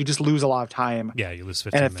you just lose a lot of time. Yeah, you lose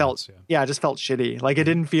 15 minutes. And it just felt shitty. Like it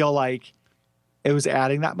didn't feel like it was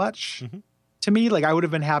adding that much to me. Like I would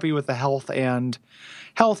have been happy with the health and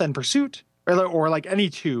pursuit or like any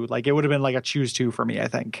two. Like it would have been like a choose two for me, I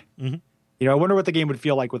think. Mm-hmm. I wonder what the game would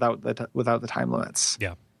feel like without the time limits.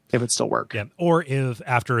 Yeah. If it still worked. Yeah. Or if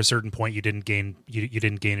after a certain point you didn't gain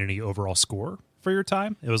any overall score for your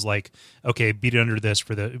time. It was like, okay, beat it under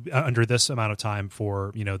this amount of time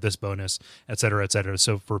for, this bonus, et cetera, et cetera.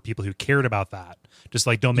 So for people who cared about that, just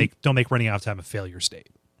like don't make running out of time a failure state.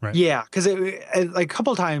 Right. Yeah. Cause like a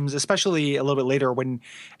couple of times, especially a little bit later, when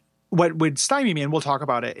what would stymie me, and we'll talk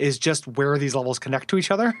about it, is just where these levels connect to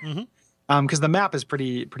each other. Mm-hmm. Cause the map is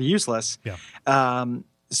pretty useless. Yeah.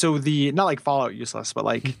 So not like Fallout useless, but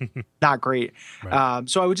like not great. Right.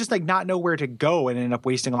 So I would just like not know where to go and end up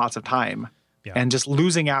wasting lots of time Yeah. And just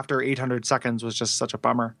losing after 800 seconds was just such a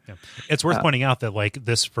bummer. Yeah. It's worth pointing out that like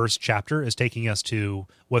this first chapter is taking us to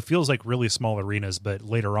what feels like really small arenas, but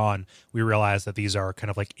later on we realize that these are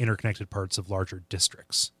kind of like interconnected parts of larger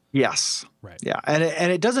districts. Yes. Right. Yeah. And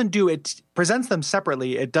it doesn't do, it presents them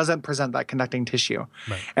separately. It doesn't present that connecting tissue.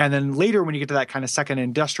 Right. And then later when you get to that kind of second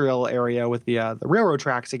industrial area with the railroad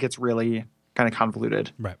tracks, it gets really kind of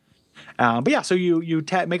convoluted. Right. But yeah, so you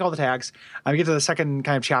make all the tags. You get to the second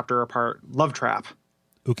kind of chapter part, Love Trap.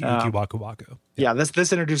 Uki Uki Waku Waku. Yeah, this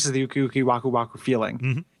introduces the Uki Uki Waku Waku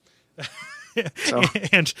feeling. So.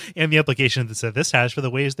 and the implication that this has for the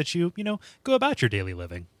ways that you go about your daily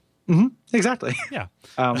living. Exactly. Yeah.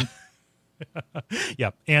 Um,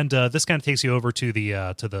 Yeah. And this kind of takes you over to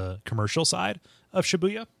the commercial side of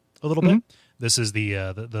Shibuya a little bit. This is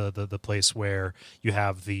the place where you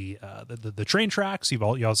have the train tracks.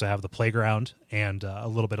 You also have the playground and a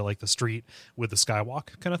little bit of like the street with the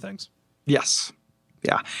skywalk kind of things. yes.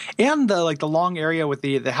 Yeah. And the long area with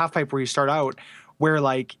the half pipe where you start out, where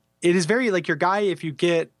like it is very like your guy, if you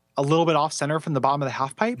get a little bit off center from the bottom of the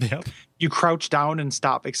half pipe, Yep. you crouch down and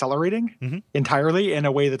stop accelerating entirely in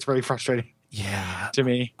a way that's very frustrating Yeah. to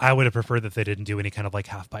me. I would have preferred that they didn't do any kind of like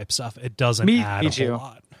half pipe stuff. It doesn't Me add a too. whole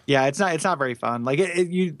lot. Yeah, it's not very fun. Like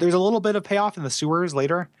there's a little bit of payoff in the sewers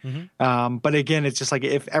later, but again, it's just like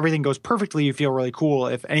if everything goes perfectly, you feel really cool.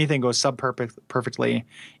 If anything goes perfectly,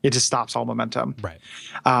 it just stops all momentum. Right.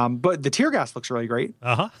 But the tear gas looks really great.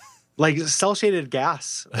 Uh-huh. Like cell shaded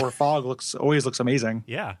gas or fog always looks amazing.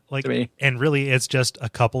 Yeah. Like, To me. and really it's just a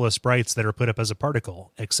couple of sprites that are put up as a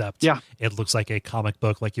particle, except it looks like a comic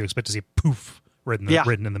book, like you expect to see poof written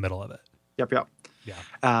in the middle of it. Yep.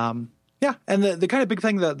 Yeah. Yeah, and the kind of big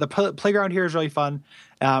thing, the playground here is really fun,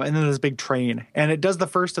 and then this big train, and it does the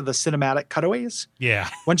first of the cinematic cutaways. Yeah.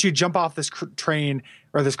 Once you jump off this train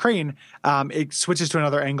or this crane, it switches to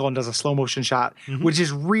another angle and does a slow motion shot, which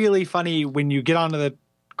is really funny when you get onto the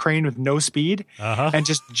crane with no speed and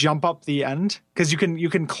just jump up the end, because you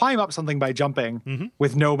can climb up something by jumping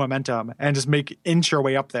with no momentum and just inch your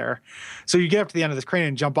way up there. So you get up to the end of this crane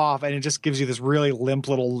and jump off, and it just gives you this really limp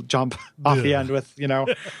little jump off the end with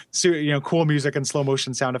cool music and slow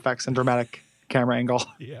motion sound effects and dramatic camera angle.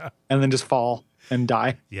 Yeah. And then just fall and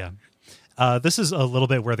die. Yeah. This is a little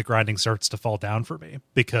bit where the grinding starts to fall down for me,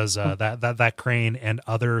 because that crane and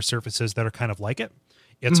other surfaces that are kind of like it,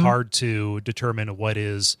 it's hard to determine what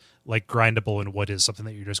is like grindable and what is something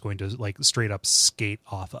that you're just going to like straight up skate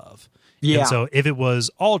off of. Yeah. And so if it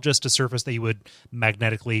was all just a surface that you would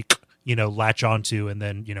magnetically, latch onto and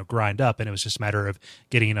then, grind up, and it was just a matter of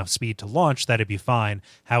getting enough speed to launch, that'd be fine.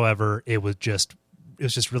 However, it was just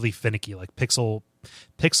really finicky, like pixel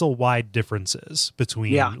wide differences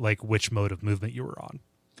between like which mode of movement you were on.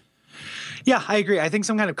 Yeah, I agree. I think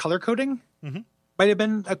some kind of color coding might have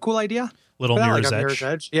been a cool idea. Little Mirror's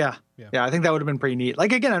Edge. Yeah. I think that would have been pretty neat.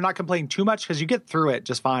 Like, again, I'm not complaining too much because you get through it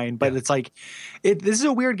just fine. But it's like, this is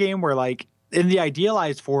a weird game where, like, in the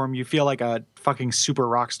idealized form, you feel like a fucking super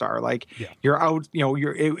rock star. Like, you're out,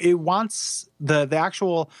 it wants the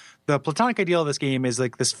platonic ideal of this game is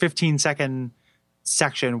like this 15-second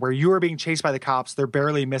section where you are being chased by the cops. They're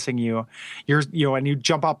barely missing you. And you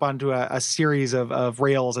jump up onto a series of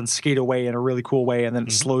rails and skate away in a really cool way. And then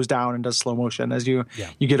it slows down and does slow motion as you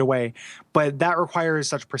get away. But that requires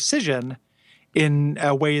such precision in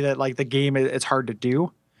a way that like the game, it's hard to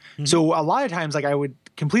do. So a lot of times, like I would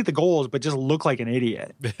complete the goals, but just look like an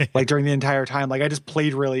idiot, like during the entire time. Like I just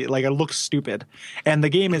played really, like I looked stupid. And the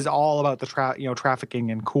game is all about the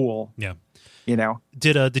trafficking and cool. Yeah.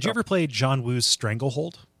 Did you ever play John Woo's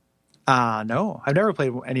Stranglehold? No, I've never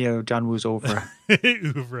played any of John Woo's Oeuvre.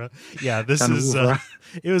 Oeuvre. Yeah, this is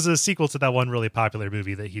it was a sequel to that one really popular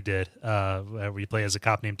movie that he did where you play as a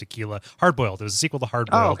cop named Tequila. Hardboiled. It was a sequel to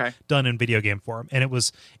Hardboiled done in video game form, and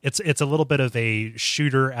it's a little bit of a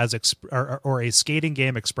shooter or a skating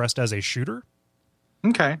game expressed as a shooter.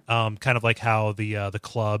 Okay. Kind of like how the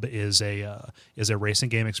club is a racing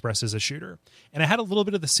game expressed as a shooter, and it had a little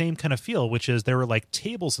bit of the same kind of feel, which is there were like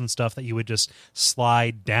tables and stuff that you would just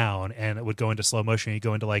slide down, and it would go into slow motion. You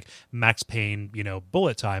go into like Max Payne,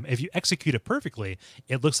 bullet time. If you execute it perfectly,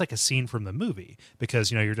 it looks like a scene from the movie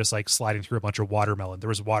because you're just like sliding through a bunch of watermelon. There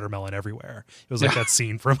was watermelon everywhere. It was like that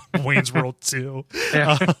scene from Wayne's World 2.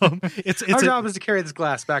 Yeah. Our job is to carry this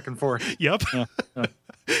glass back and forth. Yep.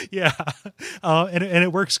 Yeah. And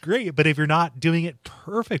it works great. But if you're not doing it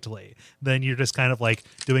perfectly, then you're just kind of like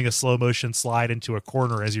doing a slow motion slide into a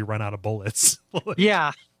corner as you run out of bullets.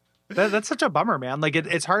 Yeah. That's such a bummer, man. Like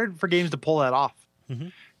it's hard for games to pull that off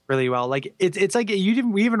really well. Like it's like we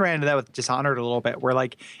even ran into that with Dishonored a little bit, where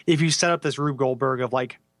like if you set up this Rube Goldberg of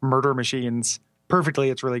like murder machines perfectly,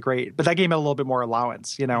 it's really great. But that game had a little bit more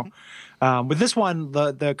allowance, you know. With this one,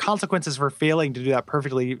 the consequences for failing to do that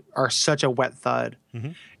perfectly are such a wet thud,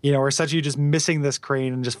 you know, or such you just missing this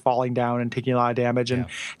crane and just falling down and taking a lot of damage and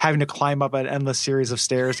having to climb up an endless series of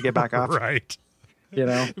stairs to get back up. Right. You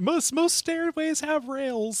know, Most stairways have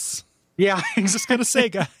rails. yeah, I'm just gonna say,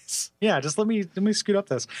 guys. yeah. Just let me scoot up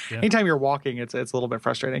this. Yeah. Anytime you're walking, it's a little bit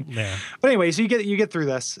frustrating. Yeah. But anyway, so you get through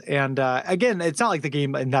this, and again, it's not like the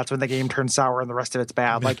game, and that's when the game turns sour and the rest of it's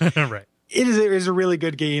bad. Like Right. it is a really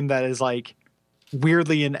good game that is like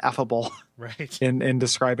weirdly ineffable Right. in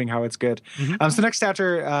describing how it's good. So the next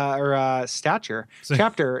chapter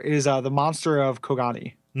is the monster of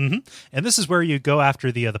Kogani. And this is where you go after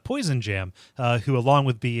the Poison Jam, who, along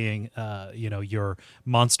with being, your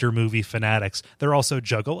monster movie fanatics, they're also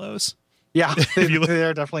juggalos. Yeah,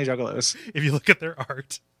 they're definitely juggalos. If you look at their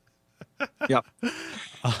art. Yep.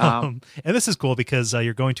 And this is cool because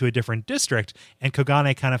you're going to a different district, and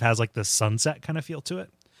Kogane kind of has like this sunset kind of feel to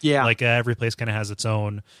it. Yeah. Like every place kind of has its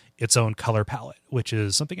own color palette, which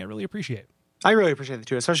is something I really appreciate. I really appreciate it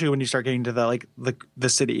too, especially when you start getting to the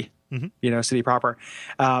city, you know, city proper.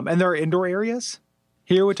 And there are indoor areas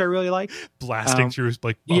here, which I really like. Blasting through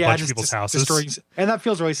like a bunch of people's houses. And that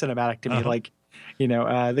feels really cinematic to me. Like, you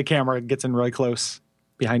know, the camera gets in really close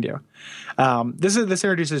behind you. This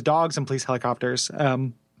introduces dogs and police helicopters.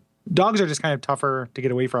 Dogs are just kind of tougher to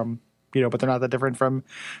get away from, you know, but they're not that different from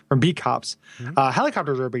beat cops.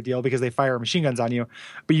 Helicopters are a big deal because they fire machine guns on you,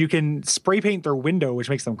 but you can spray paint their window, which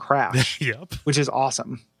makes them crash. Yep. Which is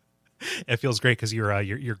awesome. It feels great because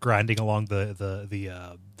you're grinding along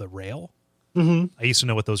the rail. I used to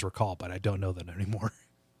know what those were called, but I don't know them anymore.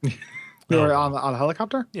 You're on a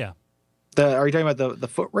helicopter? Yeah. Are you talking about the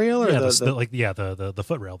foot rail or the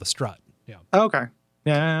foot rail, the strut. Yeah. Oh, okay.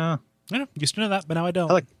 Yeah. I know, used to know that, but now I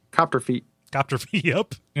don't. I like copter feet. Copter feet.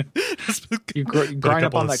 Yep. You grind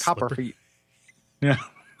up on that copper feet. Yeah.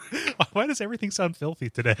 Why does everything sound filthy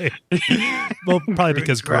today? Well, probably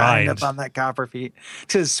because grind up on that copper feet.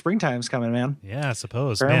 Because springtime's coming, man. Yeah, I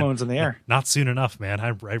suppose. Pheromones in the air. Not soon enough, man. I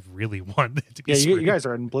really want it to be. Yeah, spring. you guys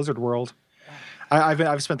are in Blizzard world.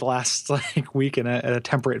 I've spent the last week in a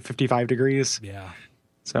temperate 55 degrees. Yeah.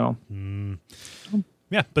 So.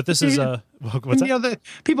 Yeah, but this is what's that? You know,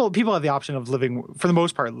 people have the option of living, for the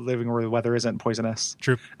most part, living where the weather isn't poisonous.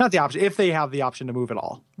 True. Not the option, if they have the option to move at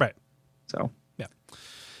all. Right. So.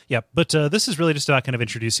 Yeah, but this is really just about kind of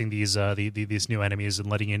introducing these new enemies and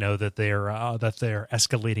letting you know that they're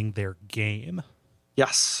escalating their game.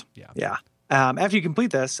 Yes. Yeah. Yeah. After you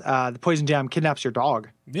complete this, the Poison Jam kidnaps your dog.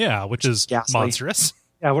 Yeah, which is ghastly. monstrous.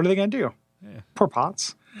 Yeah, what are they going to do? Yeah. Poor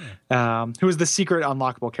Potts, who is the secret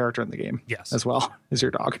unlockable character in the game. Yes. As well as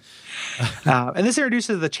your dog. And this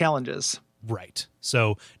introduces the challenges. Right.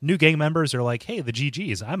 So new gang members are like, "Hey, the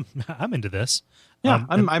GGs, I'm into this." Yeah,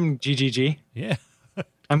 I'm GGG. Yeah.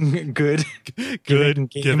 I'm good. Good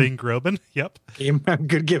giving Groban. Yep. I'm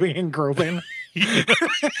good giving and groping.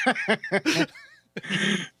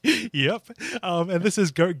 Yep. And this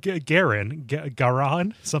is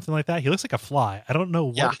Garan, something like that. He looks like a fly. I don't know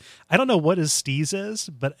what his steez is,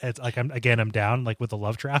 but it's like I'm down like with the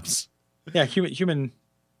love traps. Yeah, human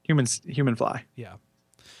fly. Yeah.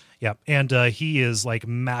 Yeah, and he is like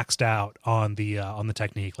maxed out on the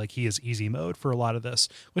technique. Like he is easy mode for a lot of this,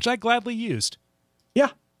 which I gladly used.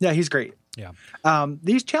 Yeah, he's great. Yeah.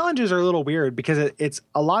 These challenges are a little weird because it's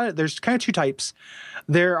a lot of, there's kind of two types.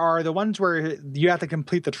 There are the ones where you have to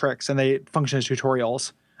complete the tricks and they function as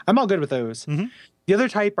tutorials. I'm all good with those. The other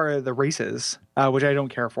type are the races, which I don't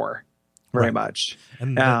care for very much.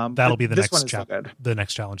 And that'll be the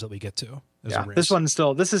next challenge that we get to. Yeah, this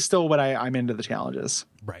is still what I'm into the challenges.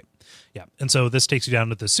 Right. Yeah. And so this takes you down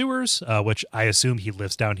to the sewers, which I assume he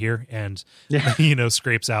lives down here and,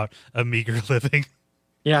 scrapes out a meager living.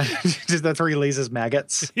 Yeah, that's where he lays his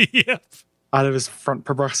maggots. Yep. Out of his front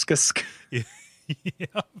proboscis. Yep.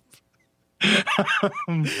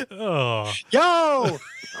 Oh. Yo!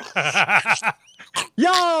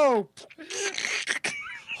 Yo!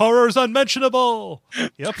 Horror's unmentionable.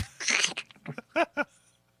 Yep.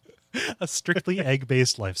 A strictly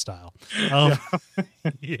egg-based lifestyle.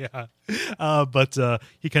 Yeah. But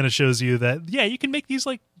he kind of shows you that, you can make these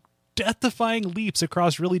like death-defying leaps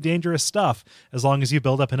across really dangerous stuff as long as you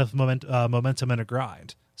build up enough momentum and a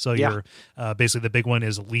grind. So you're basically the big one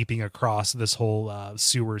is leaping across this whole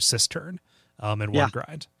sewer cistern in one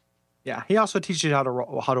grind. Yeah. He also teaches you how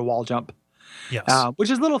to wall jump. Yes. Which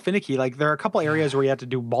is a little finicky. Like there are a couple areas where you have to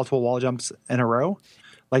do multiple wall jumps in a row.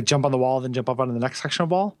 Like jump on the wall, then jump up onto the next section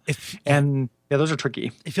of wall. Those are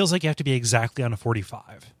tricky. It feels like you have to be exactly on a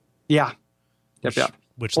 45. Yeah. Yep.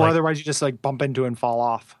 Which or otherwise you just like bump into and fall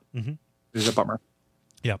off. Mm-hmm. It's a bummer.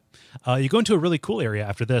 Yeah. You go into a really cool area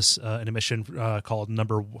after this in a mission called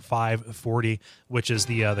number 540, which is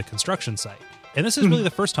the construction site. And this is really the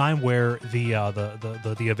first time where the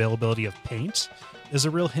availability of paint is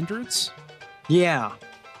a real hindrance. Yeah.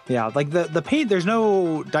 Yeah. Like the paint, there's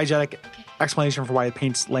no diegetic explanation for why the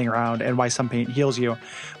paint's laying around and why some paint heals you.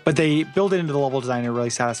 But they build it into the level design in a really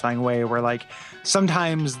satisfying way where like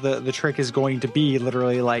sometimes the trick is going to be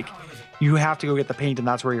literally like you have to go get the paint and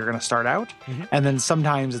that's where you're going to start out. And then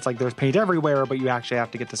sometimes it's like there's paint everywhere, but you actually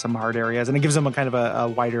have to get to some hard areas. And it gives them a kind of a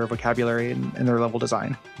wider vocabulary in their level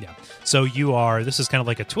design. Yeah. So this is kind of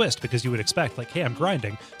like a twist because you would expect like, hey, I'm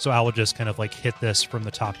grinding, so I will just kind of like hit this from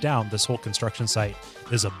the top down. This whole construction site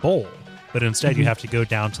is a bowl. But instead, you have to go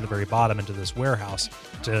down to the very bottom into this warehouse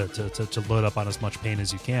to load up on as much paint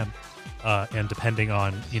as you can. And depending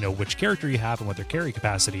on which character you have and what their carry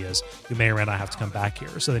capacity is, you may or may not have to come back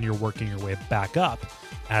here. So then you're working your way back up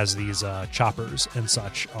as these choppers and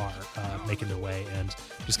such are making their way and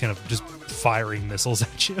just firing missiles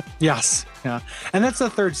at you. Yes, yeah, and that's the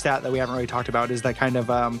third stat that we haven't really talked about is that kind of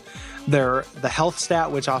the health stat,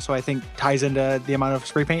 which also I think ties into the amount of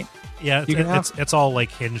spray paint. Yeah, it's all like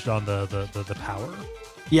hinged on the power.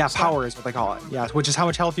 Yeah, power is what they call it. Yeah, which is how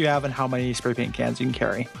much health you have and how many spray paint cans you can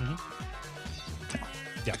carry.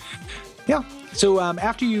 Yeah. Yeah. So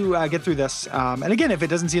after you get through this, and again, if it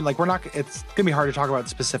doesn't seem like it's going to be hard to talk about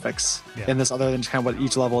specifics in this other than just kind of what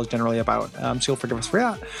each level is generally about. So you'll forgive us for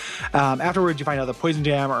that. Afterwards, you find out the Poison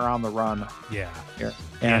Jam are on the run. Yeah. Here.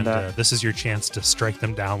 And this is your chance to strike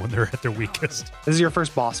them down when they're at their weakest. This is your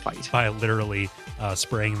first boss fight. By literally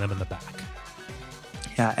spraying them in the back.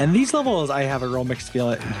 Yeah, and these levels I have really mixed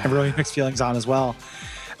feelings on as well.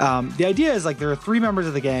 The idea is like there are 3 members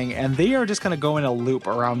of the gang and they are just going to go in a loop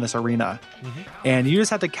around this arena. And you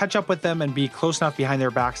just have to catch up with them and be close enough behind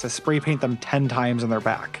their backs to spray paint them 10 times in their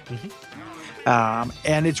back.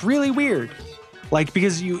 And it's really weird. Like,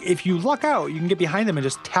 because if you luck out, you can get behind them and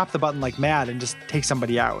just tap the button like mad and just take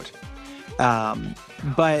somebody out.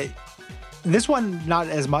 But this one, not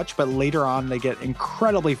as much, but later on they get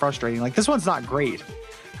incredibly frustrating. Like this one's not great.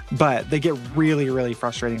 But they get really, really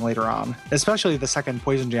frustrating later on, especially the second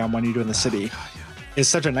Poison Jam one you do in the city is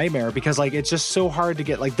such a nightmare because like it's just so hard to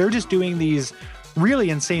get. Like they're just doing these really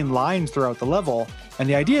insane lines throughout the level, and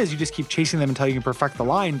the idea is you just keep chasing them until you can perfect the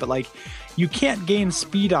line. But like you can't gain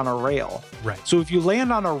speed on a rail, right? So if you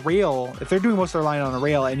land on a rail, if they're doing most of their line on a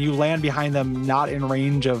rail, and you land behind them, not in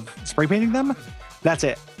range of spray painting them, that's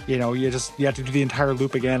it. You have to do the entire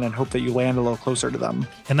loop again and hope that you land a little closer to them.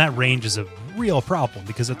 And that range is a real problem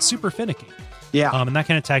because it's super finicky. Yeah. And that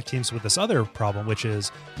kind of tag teams with this other problem, which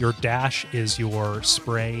is your dash is your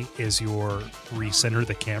spray is your recenter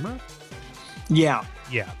the camera. Yeah.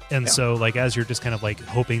 Yeah. And so like as you're just kind of like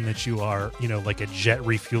hoping that you are, like a jet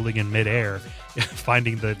refueling in midair,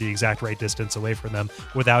 finding the exact right distance away from them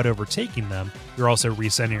without overtaking them, you're also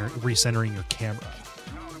recentering your camera.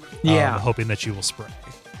 Yeah. Hoping that you will spray.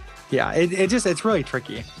 Yeah, it's really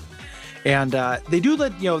tricky. And they do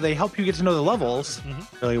they help you get to know the levels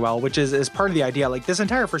really well, which is part of the idea. Like this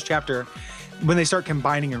entire first chapter, when they start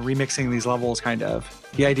combining and remixing these levels,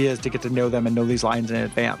 the idea is to get to know them and know these lines in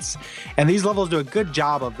advance. And these levels do a good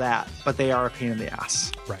job of that, but they are a pain in the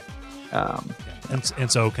ass. Right.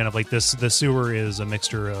 And so kind of like the sewer is a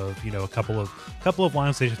mixture of a couple of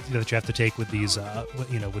lines that you have to take with these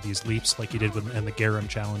with these leaps like you did in the Garum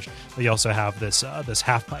challenge, but you also have this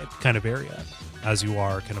half pipe kind of area as you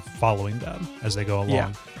are kind of following them as they go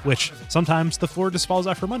along, which sometimes the floor just falls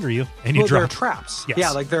out from under you and you drop. There are traps. Yes. Yeah,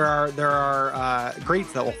 like there are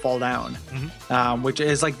grates that will fall down, which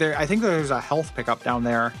is like I think there's a health pickup down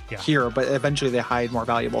there here, but eventually they hide more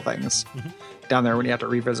valuable things. Down there when you have to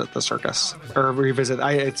revisit the circus or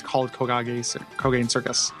it's called Kogain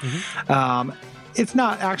Circus. It's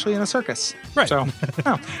not actually in a circus, right? So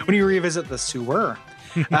when you revisit the sewer,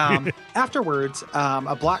 afterwards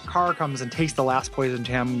a black car comes and takes the last Poison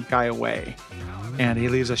Jam guy away, and he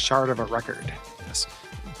leaves a shard of a record. Yes,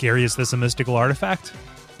 Gary, is this a mystical artifact?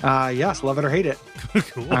 Yes, love it or hate it.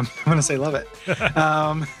 Cool. I'm gonna say love it.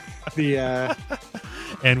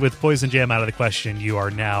 And with Poison Jam out of the question, you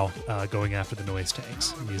are now going after the noise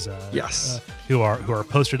tanks. These who are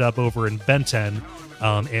posted up over in Ben 10.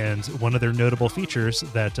 And one of their notable features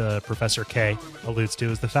that Professor K alludes to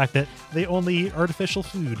is the fact that they only eat artificial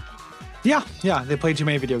food. Yeah, they play too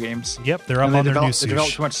many video games. Yep, they're up on their new sushi. They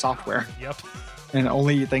develop too much software. Yep. And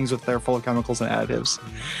only eat things they're full of chemicals and additives.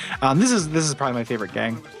 This is probably my favorite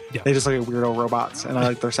gang. Yeah. They just look like weirdo robots, and I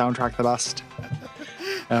like their soundtrack the best.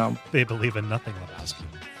 They believe in nothing, Lebowski.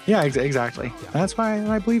 Yeah, exactly. Yeah. That's why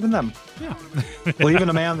I believe in them. Yeah. Believe in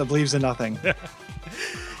a man that believes in nothing.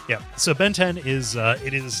 Yeah. So Ben 10 is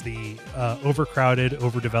it is the overcrowded,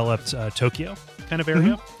 overdeveloped Tokyo kind of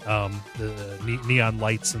area. The neon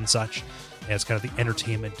lights and such. And it's kind of the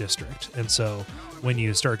entertainment district. And so when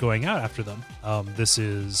you start going out after them, this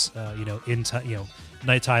is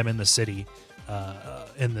nighttime in the city,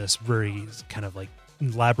 in this very kind of like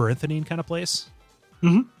labyrinthine kind of place.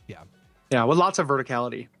 Mm-hmm. Yeah. With lots of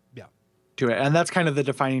verticality. Yeah. To it, and that's kind of the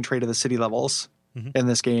defining trait of the city levels in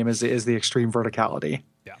this game is the extreme verticality.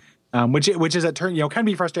 Yeah. Which is at turn can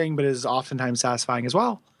be frustrating, but is oftentimes satisfying as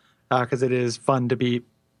well, because it is fun to be,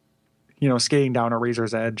 skating down a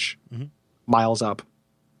razor's edge, miles up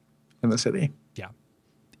in the city. Yeah.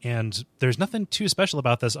 And there's nothing too special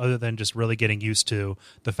about this other than just really getting used to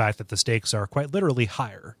the fact that the stakes are quite literally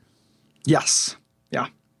higher. Yes. Yeah.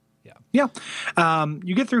 Yeah. Yeah.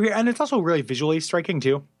 You get through here, and it's also really visually striking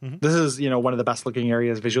too. This is, one of the best looking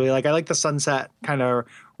areas visually. Like I like the sunset kind of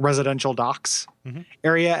residential docks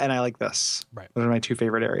area, and I like this. Right. Those are my two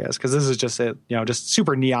favorite areas because this is just just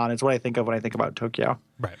super neon. It's what I think of when I think about Tokyo.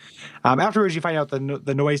 Right. Afterwards, you find out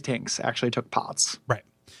the noise tanks actually took pots. Right.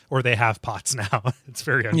 Or they have pots now. It's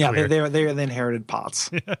very unclear. Yeah, they inherited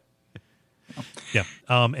pots. Yeah.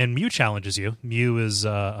 And Mew challenges you. Mew is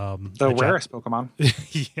the rarest Pokemon.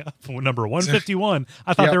 Yeah. Number 151.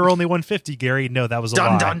 I thought there were only 150, Gary. No, that was a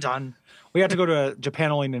lie. Done. We had to go to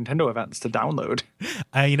Japan only Nintendo events to download.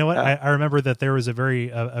 You know what? I remember that there was a very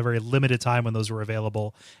limited time when those were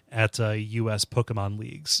available at U.S. Pokemon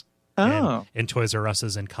leagues. Oh. And Toys R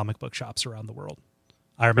Us's and comic book shops around the world.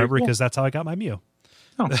 I remember because that's how I got my Mew.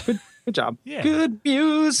 Oh, good job. Yeah. Good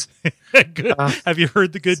news. Good. Have you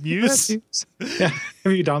heard the good news? Yeah.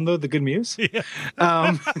 Have you downloaded the Good News?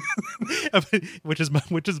 Yeah. Which is my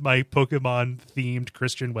Pokemon themed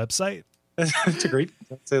Christian website. It's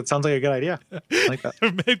it sounds like a good idea. I like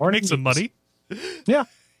that. Make some money. Yeah.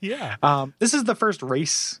 Yeah. This is the first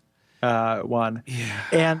race one. Yeah.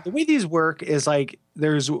 And the way these work is like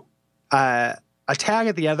there's a tag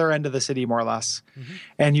at the other end of the city, more or less,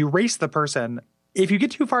 and you race the person. If you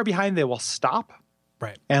get too far behind, they will stop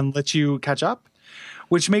and let you catch up,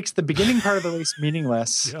 which makes the beginning part of the race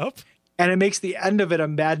meaningless. Yep. And it makes the end of it a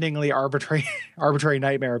maddeningly arbitrary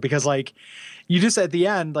nightmare because you just at the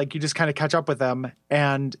end, you just kind of catch up with them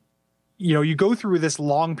and, you go through this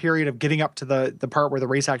long period of getting up to the part where the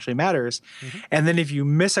race actually matters. And then if you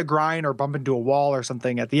miss a grind or bump into a wall or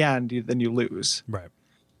something at the end, then you lose. Right.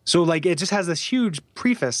 So it just has this huge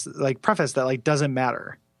preface that doesn't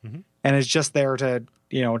matter. And it's just there to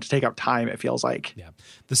take up time, it feels like. Yeah.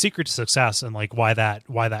 The secret to success and why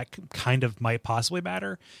that kind of might possibly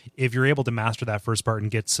matter, if you're able to master that first part and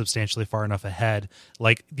get substantially far enough ahead,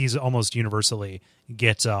 these almost universally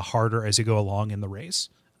get harder as you go along in the race.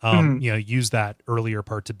 Use that earlier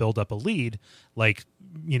part to build up a lead.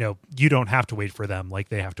 You don't have to wait for them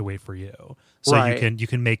they have to wait for you. So you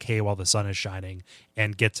can make hay while the sun is shining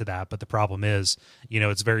and get to that. But the problem is,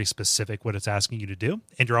 it's very specific what it's asking you to do.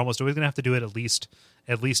 And you're almost always going to have to do it at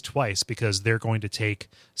least twice because they're going to take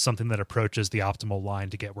something that approaches the optimal line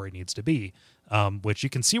to get where it needs to be. Which you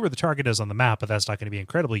can see where the target is on the map, but that's not going to be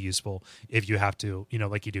incredibly useful if you have to,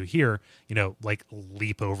 like you do here,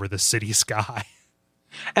 leap over the city sky.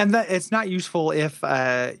 And that it's not useful if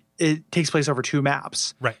it takes place over two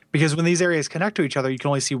maps. Right. Because when these areas connect to each other, you can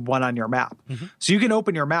only see one on your map. So you can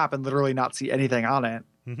open your map and literally not see anything on it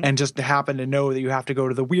and just happen to know that you have to go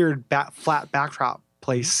to the weird flat backdrop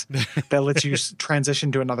place that lets you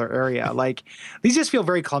transition to another area. These just feel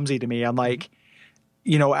very clumsy to me. I'm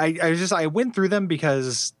I went through them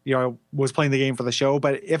because, I was playing the game for the show,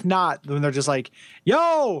 but if not, then they're just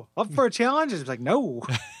yo, up for a challenge? It's no,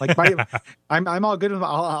 I'm all good.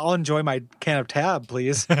 I'll enjoy my can of Tab,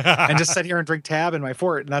 please. And just sit here and drink Tab in my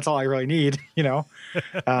fort. And that's all I really need,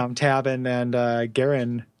 Tab and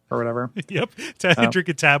Garen or whatever. Yep. Drink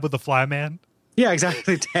a Tab with the Fly Man. Yeah,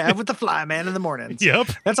 exactly. Tab with the Fly Man in the mornings. Yep.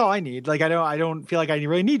 That's all I need. I don't feel like I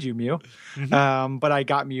really need you, Mew. But I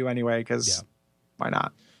got Mew anyway, because why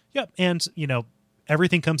not? Yep. And,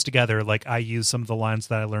 everything comes together. I use some of the lines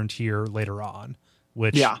that I learned here later on,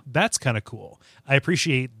 which that's kind of cool. I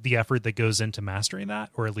appreciate the effort that goes into mastering that,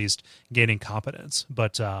 or at least gaining competence.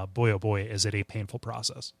 But boy, oh boy, is it a painful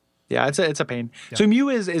process. Yeah, it's a pain. Yeah. So Mew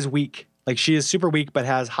is weak. She is super weak, but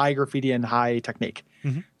has high graffiti and high technique.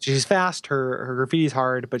 She's fast. Her graffiti is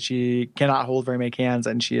hard, but she cannot hold very many cans,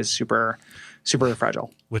 and she is super, super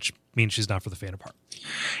fragile. Which means she's not for the faint of heart.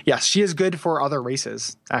 Yes, she is good for other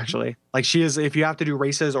races, actually. She is, if you have to do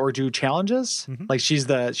races or do challenges,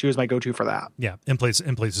 she was my go-to for that. Yeah, in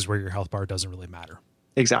places where your health bar doesn't really matter.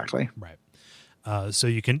 Exactly. Right. So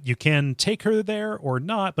you can take her there or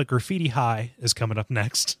not, but Graffiti High is coming up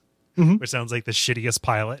next. which sounds like the shittiest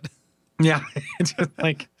pilot. Yeah. It's just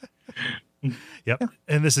like, Yep. Yeah.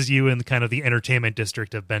 And this is you in kind of the entertainment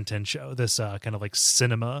district of Ben 10 Show, this kind of like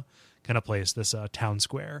cinema kind of place, this town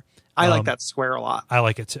square. I like that square a lot. I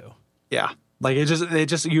like it too. Yeah. Like it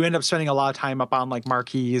just, you end up spending a lot of time up on like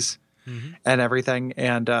marquees and everything.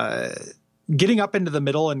 And getting up into the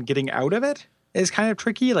middle and getting out of it is kind of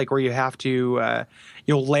tricky. Like where you have to,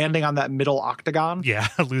 landing on that middle octagon. Yeah.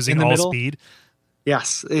 Losing all middle. Speed.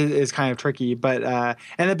 Yes, it is kind of tricky, but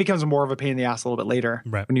and it becomes more of a pain in the ass a little bit later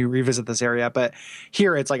when you revisit this area. But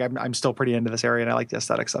here, it's like I'm still pretty into this area, and I like the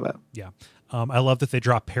aesthetics of it. Yeah, I love that they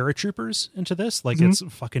drop paratroopers into this, like it's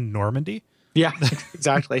fucking Normandy. Yeah,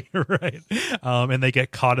 exactly. Right, and they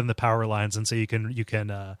get caught in the power lines, and so you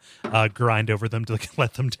can grind over them to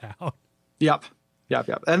let them down. Yep.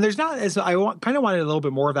 And there's not as kind of wanted a little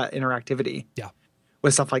bit more of that interactivity. Yeah.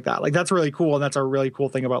 With stuff like that. Like that's really cool. And that's a really cool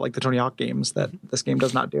thing about like the Tony Hawk games that this game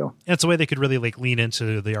does not do. And it's a way they could really like lean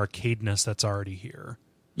into the arcadeness that's already here.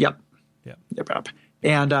 Yep.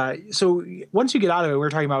 And so once you get out of it, we were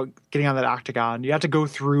talking about getting on that octagon. You have to go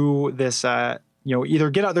through this, either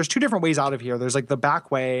get out. There's two different ways out of here. There's like the back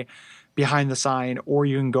way behind the sign, or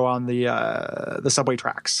you can go on the subway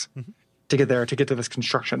tracks to get there, to get to this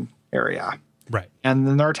construction area. Right. And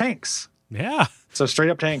then there are tanks. Yeah. So straight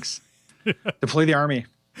up tanks. Deploy the army.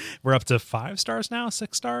 We're up to 5 stars now,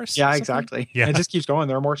 6 stars. Yeah, exactly. Yeah, it just keeps going.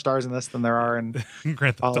 There are more stars in this than there are in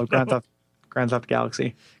Grand Theft Galaxy. Grand Theft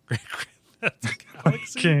Galaxy.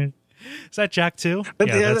 Is that Jack 2? But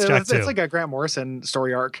that's Jack 2. It's like a Grant Morrison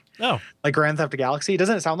story arc. Oh, like Grand Theft Galaxy.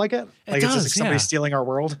 Doesn't it sound like it? Like does, it's just like somebody stealing our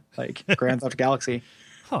world. Like Grand Theft Galaxy.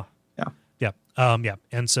 Huh. Yeah. Yeah.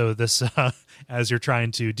 And so this, as you're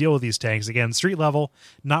trying to deal with these tanks, again, street level,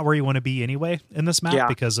 not where you want to be anyway in this map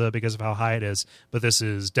because of how high it is. But this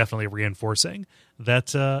is definitely reinforcing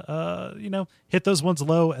that, hit those ones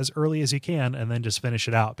low as early as you can, and then just finish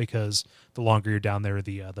it out, because the longer you're down there,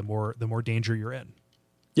 the more danger you're in.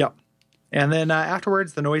 Yep. And then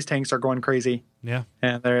afterwards, the noise tanks are going crazy. Yeah.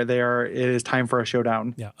 And they are. It is time for a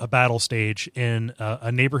showdown. Yeah, a battle stage in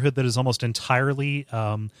a neighborhood that is almost entirely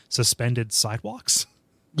suspended sidewalks.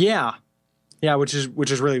 Yeah, which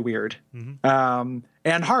is really weird, and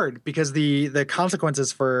hard, because the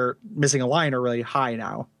consequences for missing a line are really high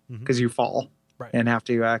now, because you fall and have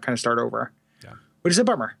to kind of start over. Yeah, which is a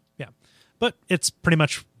bummer. Yeah, but it's pretty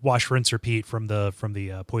much wash, rinse, repeat from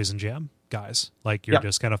the Poison Jam guys. Like you're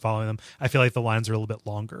just kind of following them. I feel like the lines are a little bit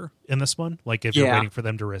longer in this one. Like if you're waiting for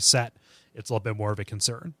them to reset, it's a little bit more of a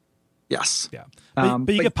concern. Yes. Yeah. But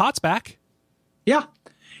you get Potts back. Yeah.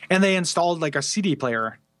 And they installed like a CD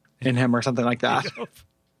player in him or something like that.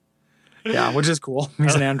 Yeah, which is cool.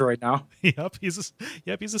 He's an android now. Yep. He's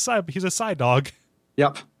a side dog.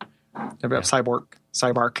 Yep. Cyborg.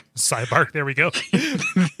 There we go.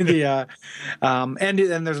 And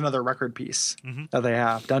then there's another record piece that they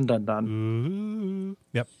have. Dun dun dun. Ooh.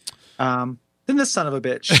 Yep. Then this son of a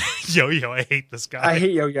bitch. Yo-Yo, I hate this guy. I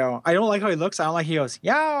hate Yo-Yo. I don't like how he looks. I don't like he goes,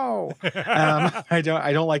 yo. I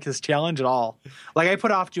don't like his challenge at all. Like I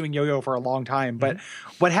put off doing Yo-Yo for a long time, but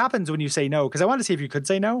what happens when you say no? Because I wanted to see if you could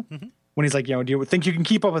say no. When he's like, do you think you can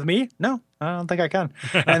keep up with me? No, I don't think I can.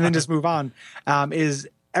 And then just move on. Is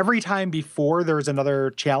every time before there's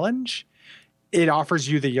another challenge, it offers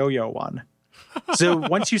you the yo-yo one. So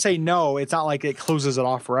once you say no, it's not like it closes it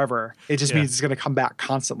off forever. It just means it's going to come back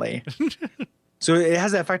constantly. So it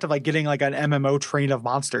has the effect of like getting like an MMO train of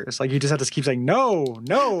monsters. Like you just have to keep saying no,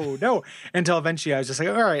 until eventually I was just like,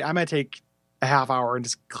 all right, I'm going to take a half hour and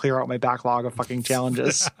just clear out my backlog of fucking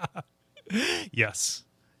challenges. Yes.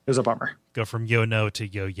 It was a bummer. Go from yo no to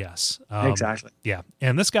yo yes. Exactly. Yeah.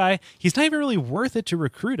 And this guy, he's not even really worth it to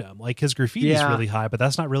recruit him. Like his graffiti is really high, but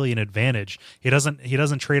that's not really an advantage. He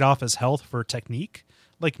doesn't trade off his health for technique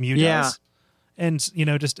like Mew does. And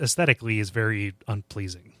just aesthetically is very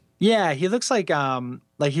unpleasing. Yeah, he looks like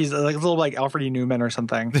he's like a little like Alfred E. Newman or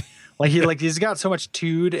something. he's got so much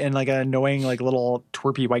tude and like an annoying like little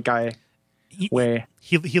twerpy white guy way.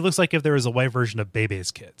 He looks like if there was a white version of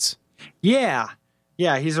Bebe's Kids. Yeah,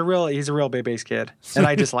 he's a real Bebe's kid, and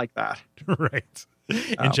I just like that. Right.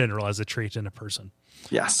 In general, as a trait in a person.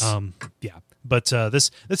 Yes. Yeah. But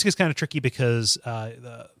this gets kind of tricky because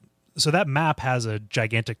so that map has a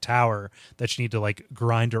gigantic tower that you need to like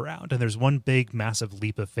grind around, and there's one big massive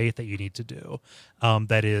leap of faith that you need to do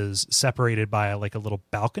that is separated by like a little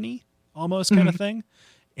balcony almost kind of thing.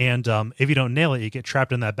 And if you don't nail it, you get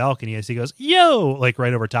trapped in that balcony as he goes, yo, like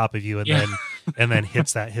right over top of you, and then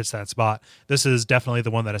hits that spot. This is definitely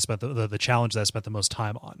the one that I spent the challenge that I spent the most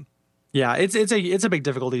time on. Yeah, it's a big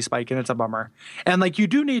difficulty spike, and it's a bummer. And like you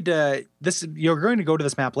do need to you're going to go to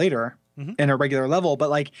this map later in a regular level, but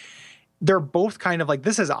like they're both kind of like,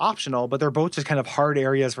 this is optional, but they're both just kind of hard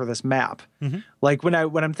areas for this map. Like when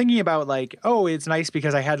I'm thinking about like, oh, it's nice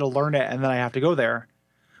because I had to learn it and then I have to go there.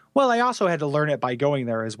 Well, I also had to learn it by going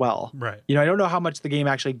there as well. Right. You know, I don't know how much the game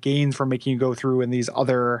actually gains from making you go through in these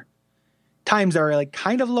other times that are like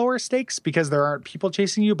kind of lower stakes because there aren't people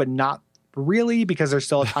chasing you, but not really because there's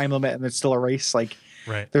still a time limit and it's still a race. Like,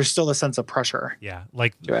 Right. there's still a sense of pressure. Yeah.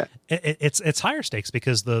 Like to it. it's higher stakes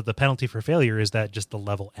because the penalty for failure is that just the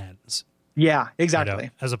level ends. Yeah, You exactly. know,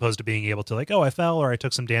 as opposed to being able to like, oh, I fell or I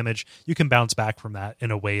took some damage. You can bounce back from that in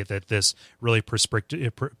a way that this really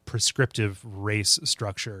prescriptive race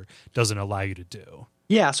structure doesn't allow you to do.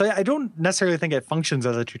 Yeah, so I don't necessarily think it functions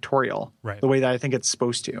as a tutorial Right. the way that I think it's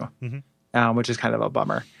supposed to, which is kind of a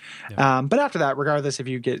bummer. Yeah. But after that, regardless if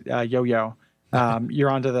you get Yo-Yo, you're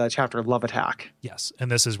on to the chapter of Love Attack. Yes. And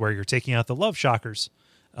this is where you're taking out the love shockers,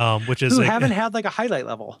 which is Who like, haven't had like a highlight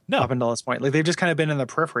level No. up until this point. Like they've just kind of been in the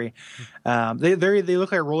periphery. They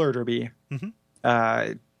look like a roller derby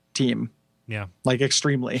team, yeah. like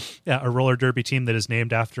extremely. Yeah. A roller derby team that is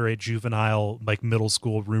named after a juvenile, like middle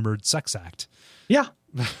school rumored sex act. Yeah.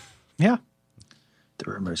 Yeah.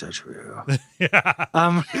 The rumors are true. Yeah.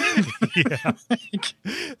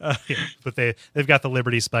 But they've got the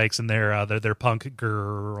Liberty Spikes and they're punk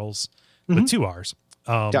girls with two R's.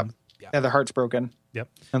 Yep. Yeah, their heart's broken. Yep.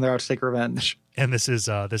 And they're out to take revenge. And this is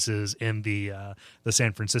in the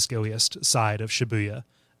San Francisco-iest side of Shibuya,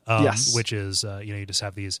 Yes. which is you just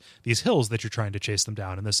have these hills that you're trying to chase them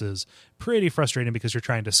down, and this is pretty frustrating because you're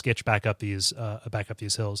trying to skitch back up these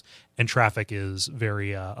hills, and traffic is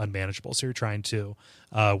very unmanageable. So you're trying to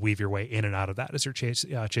weave your way in and out of that as you're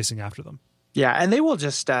chasing after them. Yeah, and they will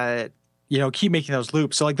just keep making those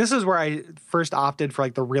loops. So like this is where I first opted for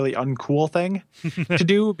like the really uncool thing to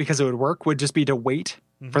do because it would just be to wait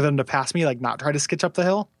for them to pass me, like not try to skitch up the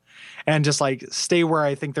hill and just like stay where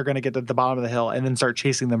I think they're going to get to the bottom of the hill and then start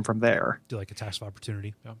chasing them from there. Do like a tax of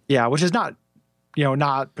opportunity. Yeah. Yeah, which is not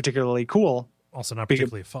particularly cool. Also not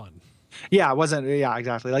particularly fun. Yeah, it wasn't. Yeah,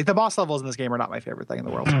 exactly. Like the boss levels in this game are not my favorite thing in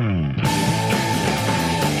the world.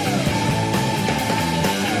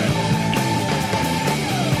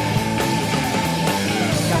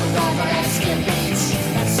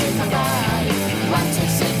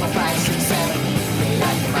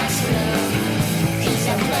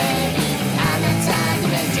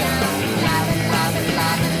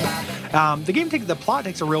 The plot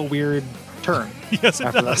takes a real weird turn. Yes, it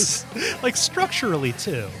after does. Like structurally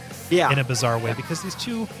too. Yeah. In a bizarre way because these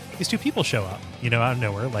two people show up, out of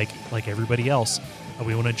nowhere, like everybody else.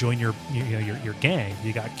 We want to join your gang.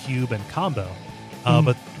 You got Cube and Combo,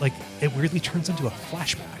 but like it weirdly turns into a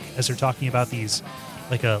flashback as they're talking about these,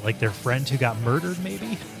 like their friend who got murdered,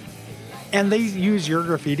 maybe. And they use your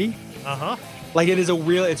graffiti. Like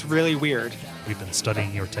it's really weird. We've been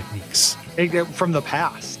studying your techniques from the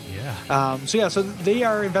past. Yeah. So they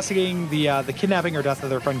are investigating the kidnapping or death of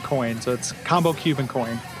their friend Coin. So it's Combo, Cube, and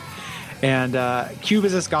Coin. And Cube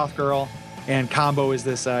is this goth girl, and Combo is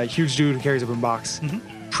this huge dude who carries a boombox.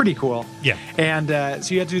 Pretty cool. Yeah. And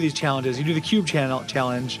so you have to do these challenges. You do the Cube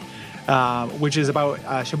challenge, which is about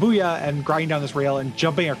Shibuya and grinding down this rail and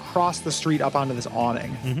jumping across the street up onto this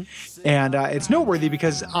awning. And it's noteworthy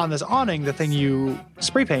because on this awning, the thing you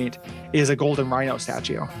spray paint is a golden rhino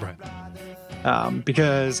statue. Right.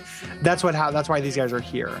 Because that's why these guys are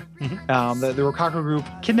here. The Rokaku group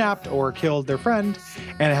kidnapped or killed their friend,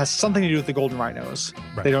 and it has something to do with the golden rhinos.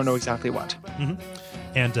 Right. They don't know exactly what.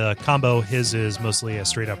 And Combo, his is mostly a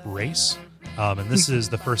straight up race, and this is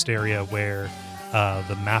the first area where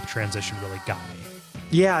the map transition really got me.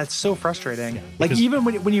 Yeah, it's so frustrating. Yeah, like even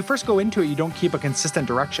when you first go into it, you don't keep a consistent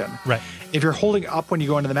direction. Right. If you're holding up when you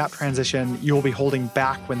go into the map transition, you will be holding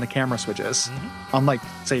back when the camera switches. Unlike,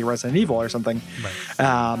 say, Resident Evil or something.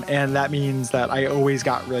 Right. And that means that I always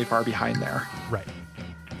got really far behind there. Right.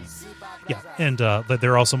 Yeah, and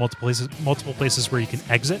there are also multiple places where you can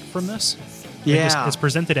exit from this. Yeah. It's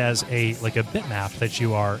presented as a bitmap that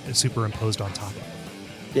you are superimposed on top of.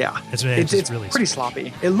 Yeah. It's really pretty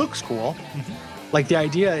sloppy. It looks cool. Like the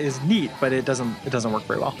idea is neat, but it doesn't work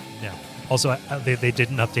very well. Yeah. Also, they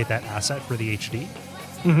didn't update that asset for the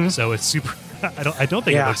HD, so it's super. I don't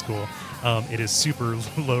think it looks cool. It is super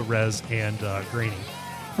low res and grainy.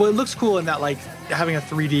 Well, it looks cool in that like having a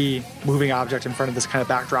 3D moving object in front of this kind of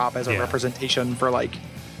backdrop as a representation for like,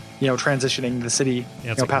 transitioning the city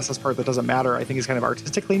past this part that doesn't matter. I think is kind of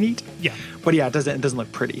artistically neat. Yeah. But yeah, it doesn't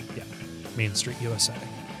look pretty. Yeah. Main Street USA.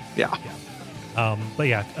 Yeah. But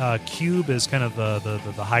yeah, Cube is kind of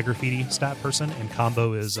the high graffiti stat person, and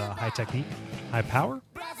Combo is high technique, high power.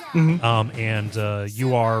 And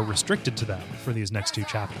you are restricted to them for these next 2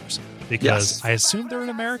 chapters because Yes. I assume they're in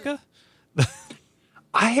America.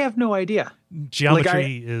 I have no idea.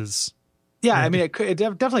 Geometry is Yeah, I mean, it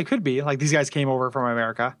definitely could be. Like, these guys came over from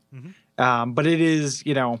America. But it is,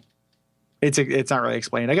 it's not really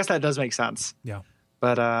explained. I guess that does make sense. yeah.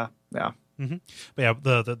 But, yeah. But yeah,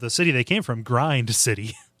 the city they came from, Grind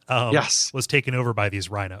City, Yes. was taken over by these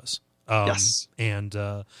rhinos. Yes. And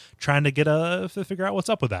trying to figure out what's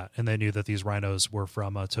up with that. And they knew that these rhinos were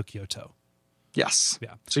from Tokyoto. Yes.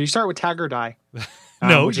 Yeah. So you start with Tag or Die.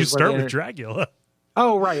 No, which you is where start the- with Dragula.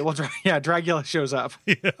 Oh, right. Well, Dragula shows up.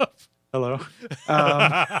 Yep. Hello.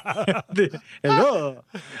 Hello.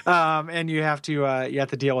 And you have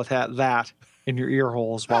to deal with that in your ear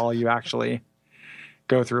holes while you actually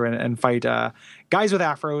go through and fight guys with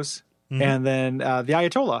afros. And then the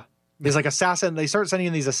Ayatollah is like assassin. They start sending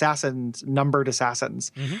in these numbered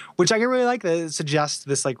assassins, which I really like. That suggests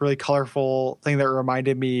this like really colorful thing that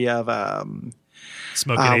reminded me of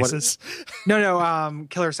Smoking Aces. no,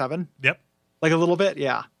 Killer 7. Yep. Like a little bit,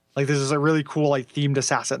 yeah. Like this is a really cool like themed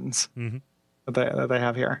assassins that they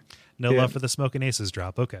have here. No Yeah. love for the Smoking Aces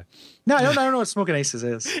drop. Okay. No, I don't know what Smoking Aces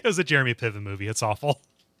is. It was a Jeremy Piven movie. It's awful.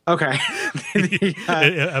 Okay.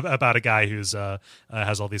 About a guy who's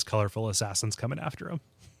has all these colorful assassins coming after him.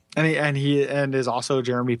 and he is also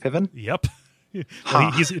Jeremy Piven. Yep.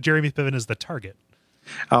 Well, he's Jeremy Piven is the target.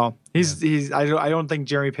 Oh, he's. I don't think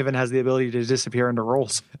Jeremy Piven has the ability to disappear into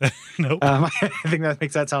roles. Nope. I think that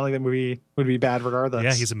makes that sound like the movie would be bad regardless.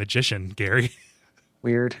 Yeah, he's a magician, Gary.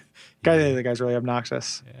 weird. The guy's really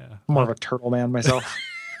obnoxious. Yeah. I'm more of a turtle man myself.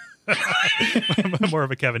 More of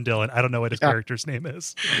a Kevin Dillon. I don't know what his character's name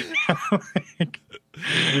is.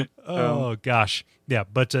 Oh gosh, yeah.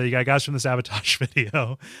 But you got guys from the Sabotage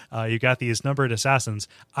video. You got these numbered assassins.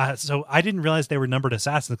 So I didn't realize they were numbered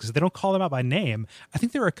assassins because they don't call them out by name. I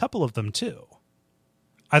think there were a couple of them too.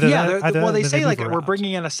 Well, they say move like we're around.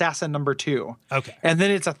 bringing in assassin number 2. Okay. And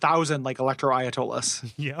then it's 1,000 like Electro Ayatollahs.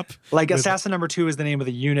 Yep. Like assassin number 2 is the name of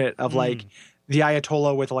the unit of like the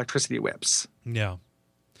Ayatollah with electricity whips. Yeah.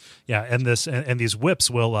 Yeah, and these whips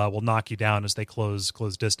will knock you down as they close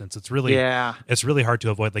distance. It's really hard to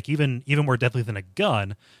avoid. Like even more deadly than a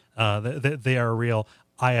gun. They are real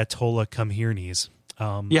Ayatollah come here knees.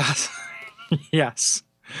 Yes. Yes.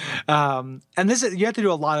 And you have to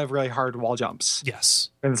do a lot of really hard wall jumps. Yes.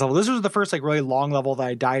 And so this was the first like really long level that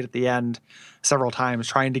I died at the end several times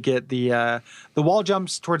trying to get the wall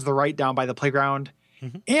jumps towards the right down by the playground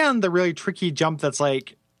and the really tricky jump that's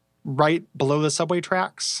like right below the subway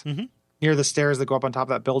tracks near the stairs that go up on top of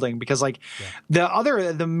that building. Because like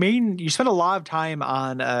you spend a lot of time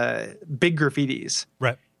on big graffitis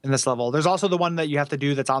Right. in this level. There's also the one that you have to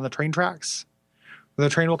do that's on the train tracks. The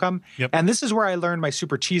train will come. Yep. And this is where I learned my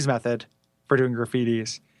super cheese method for doing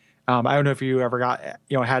graffitis. I don't know if you ever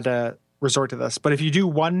had to resort to this, but if you do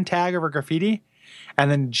one tag over graffiti and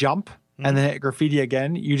then jump and then hit graffiti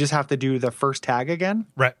again, you just have to do the first tag again,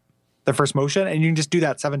 Right. the first motion, and you can just do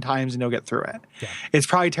that 7 times and you'll get through it. Yeah. It's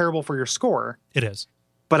probably terrible for your score, It is.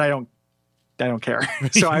 but I don't care.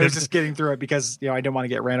 So I was just getting through it because, I didn't want to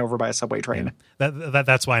get ran over by a subway train.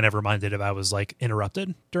 That's why I never minded if I was like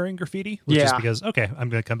interrupted during graffiti. Was just because I'm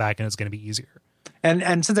going to come back and it's going to be easier.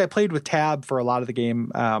 And since I played with Tab for a lot of the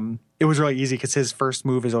game, it was really easy because his first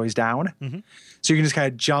move is always down. So you can just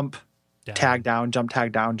kind of jump, tag down, jump,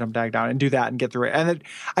 tag down, jump, tag down, and do that and get through it. And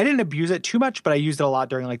I didn't abuse it too much, but I used it a lot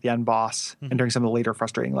during like the end boss and during some of the later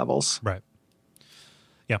frustrating levels. Right.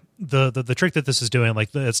 Yeah. The trick that this is doing, like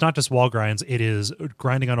it's not just wall grinds, it is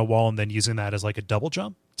grinding on a wall and then using that as like a double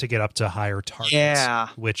jump to get up to higher targets. Yeah.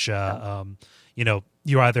 Which,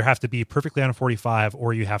 you either have to be perfectly on a 45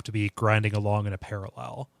 or you have to be grinding along in a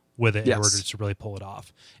parallel with it in order to really pull it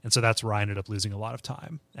off. And so that's where I ended up losing a lot of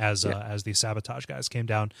time as these Sabotage guys came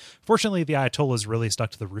down. Fortunately, the Ayatollahs really stuck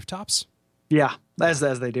to the rooftops. Yeah, as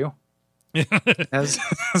they do. as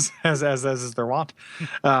is their want.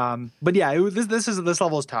 But yeah, this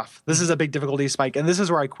level is tough. This is a big difficulty spike, and this is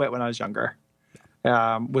where I quit when I was younger.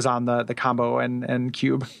 Was on the combo and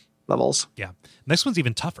cube levels. Yeah. Next one's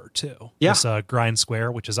even tougher too. Yeah. This Grind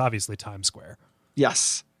Square, which is obviously Times Square.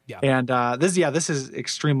 Yes. Yeah. And this is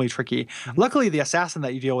extremely tricky. Luckily, the assassin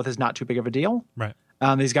that you deal with is not too big of a deal. Right.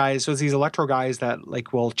 These guys, so it's these electro guys that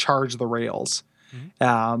like will charge the rails.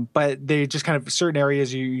 But they just kind of certain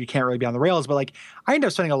areas you can't really be on the rails. But like I end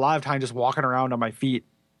up spending a lot of time just walking around on my feet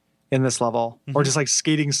in this level or just like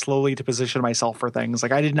skating slowly to position myself for things.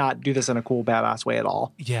 Like I did not do this in a cool, badass way at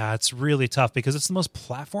all. Yeah, it's really tough because it's the most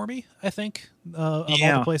platformy, I think, of all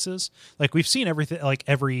the places. Like we've seen everything, like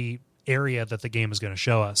every area that the game is going to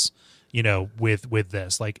show us. with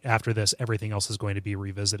this. Like after this, everything else is going to be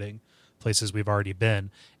revisiting places we've already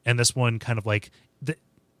been. And this one kind of like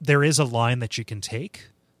there is a line that you can take,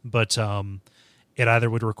 but it either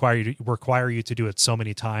would require you to do it so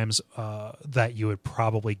many times that you would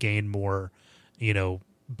probably gain more,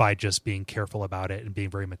 by just being careful about it and being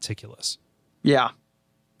very meticulous. Yeah.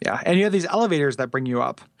 Yeah. And you have these elevators that bring you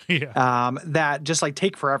up Yeah. that just like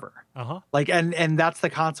take forever. Uh-huh. Like, and that's the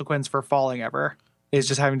consequence for falling ever, is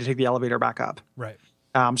just having to take the elevator back up. Right.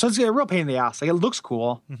 So it's a real pain in the ass. Like it looks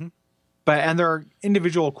cool, and there are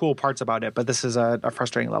individual cool parts about it, but this is a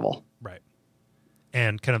frustrating level. Right.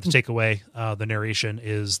 And kind of the takeaway, the narration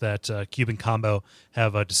is that Cube and Combo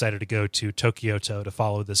have decided to go to Tokyoto to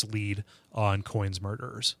follow this lead on Coin's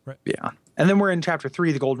murderers. Right. Yeah. And then we're in chapter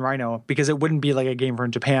 3, the Golden Rhino, because it wouldn't be like a game from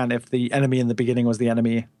Japan if the enemy in the beginning was the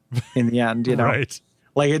enemy in the end, Right.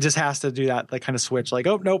 Like it just has to do that, like kind of switch, like,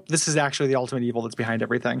 oh, nope, this is actually the ultimate evil that's behind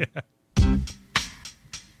everything.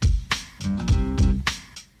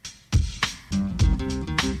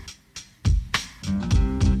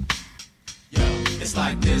 It's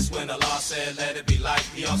like this when the law said let it be like.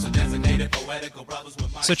 He also designated poetical brothers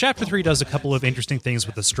with my. So chapter 3 does a couple of interesting things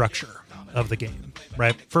with the structure of the game,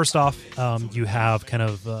 right? First off, you have kind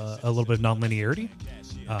of a little bit of nonlinearity.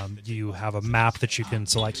 You have a map that you can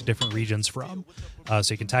select different regions from.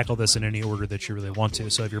 So you can tackle this in any order that you really want to.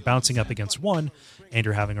 So if you're bouncing up against one and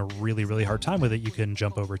you're having a really, really hard time with it, you can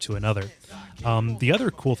jump over to another. The other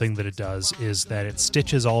cool thing that it does is that it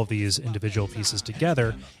stitches all of these individual pieces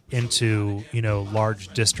together into,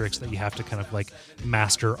 large districts that you have to kind of like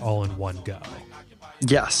master all in one go.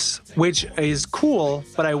 Yes, which is cool,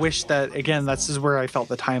 but I wish that, again, this is where I felt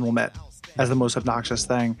the time limit as the most obnoxious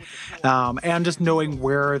thing. And just knowing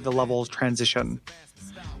where the levels transition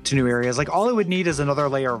to new areas. Like all it would need is another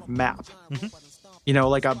layer of map.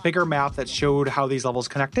 Like a bigger map that showed how these levels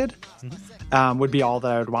connected would be all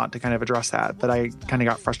that I would want to kind of address that. But I kind of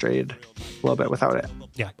got frustrated a little bit without it.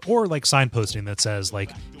 Yeah. Or like signposting that says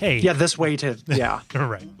like, hey. Yeah, this way to, yeah.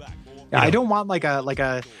 Right. Yeah, I don't want like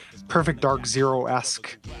a Perfect Dark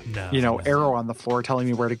Zero-esque, No. arrow on the floor telling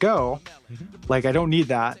me where to go. Like I don't need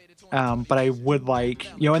that. But I would like,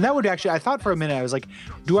 and that would actually, I thought for a minute, I was like,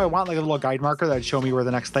 do I want like a little guide marker that would show me where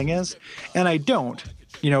the next thing is? And I don't,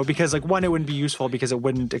 because like one, it wouldn't be useful because it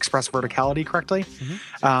wouldn't express verticality correctly.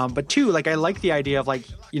 But two, like I like the idea of like,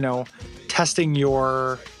 testing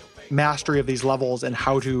your mastery of these levels and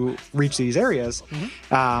how to reach these areas.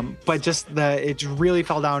 But just it really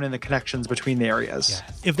fell down in the connections between the areas.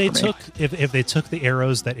 Yeah. If they took the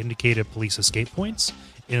arrows that indicated police escape points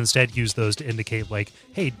and instead use those to indicate like,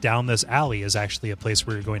 hey, down this alley is actually a place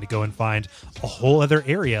where you're going to go and find a whole other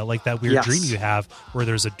area, like that weird dream you have where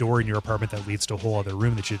there's a door in your apartment that leads to a whole other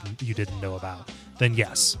room that you didn't know about, then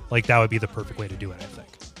yes, like that would be the perfect way to do it, I think.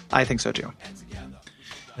 I think so too.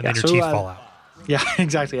 And then your teeth fall out. Yeah,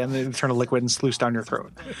 exactly. And then turn to liquid and sluice down your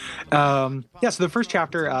throat. So the first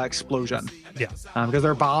chapter, explosion. Yeah. Because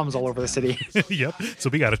there are bombs all over the city. Yep. So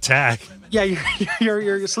we got to tag. Yeah,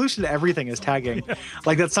 your solution to everything is tagging. Yeah.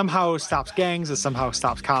 Like that somehow stops gangs, it somehow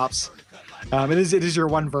stops cops. It is your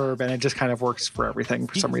one verb, and it just kind of works for everything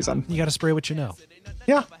for some reason. You got to spray what you know.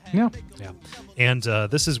 Yeah. And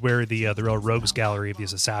this is where the real rogues gallery of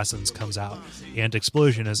these assassins comes out. And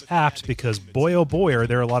explosion is apt because boy, oh boy, are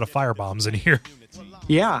there a lot of firebombs in here.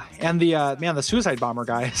 Yeah, and the suicide bomber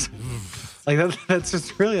guys. Like that's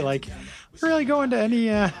just really like we're really going to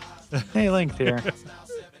any length here.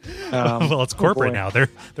 Well, it's corporate now. They're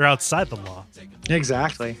outside the law.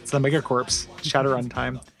 Exactly. It's the Megacorps Shadowrun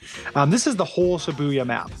time. This is the whole Shibuya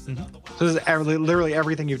map. So this is literally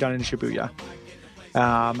everything you've done in Shibuya.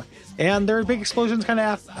 And there are big explosions kind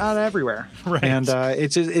of out everywhere. Right. And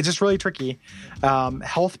it's just really tricky.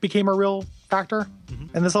 Health became a real factor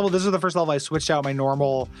in this level. This is the first level I switched out my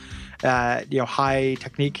normal, high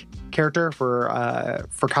technique character for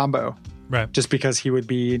Combo. Right. Just because he would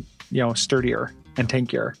be, sturdier and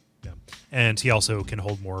tankier. Yeah. And he also can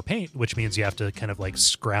hold more paint, which means you have to kind of like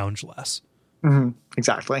scrounge less.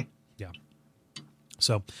 Exactly. Yeah.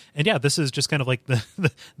 So, and yeah, this is just kind of like the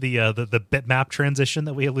bitmap transition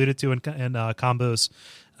that we alluded to in Combo's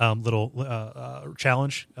little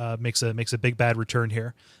challenge. Makes a big bad return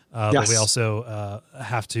here. Yes. But we also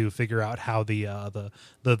have to figure out how the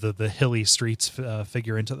hilly streets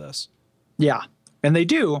figure into this. Yeah, and they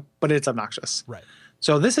do, but it's obnoxious. Right.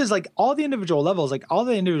 So this is like all the individual levels, like all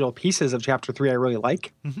the individual pieces of chapter 3 I really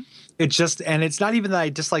like. It's just, and it's not even that I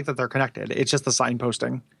dislike that they're connected. It's just the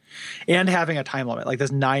signposting and having a time limit, like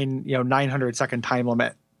this 900 second time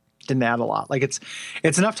limit didn't add a lot. Like it's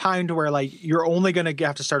enough time to where like you're only going to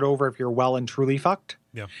have to start over if you're well and truly fucked.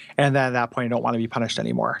 Yeah. And then at that point, you don't want to be punished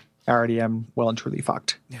anymore. I already am well and truly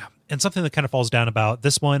fucked. Yeah, and something that kind of falls down about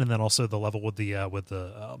this one, and then also the level with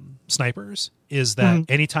the snipers, is that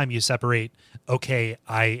anytime you separate, okay,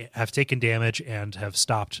 I have taken damage and have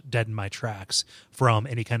stopped dead in my tracks from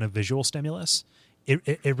any kind of visual stimulus.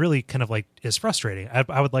 It really kind of like is frustrating.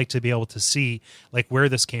 I would like to be able to see like where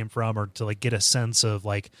this came from, or to like get a sense of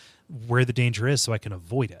like where the danger is, so I can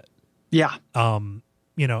avoid it. Yeah.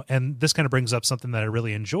 You know, and this kind of brings up something that I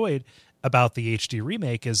really enjoyed about the HD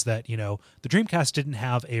remake is that, you know, the Dreamcast didn't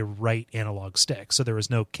have a right analog stick, so there was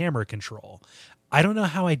no camera control. I don't know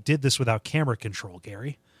how I did this without camera control,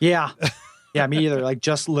 Gary. Yeah. Yeah, me either. Like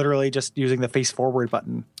just literally just using the face forward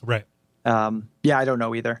button. Right. Yeah, I don't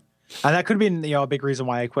know either. And that could have been, you know, a big reason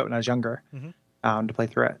why I quit when I was younger, to play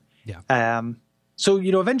through it. Yeah. So,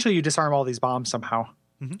 you know, eventually you disarm all these bombs somehow.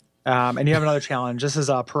 And you have another challenge. This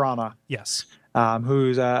is Piranha. Yes.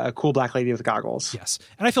 Who's a cool black lady with goggles. Yes.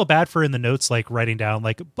 And I feel bad for in the notes, like writing down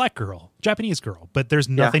like black girl, Japanese girl, but there's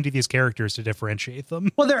nothing to these characters to differentiate them.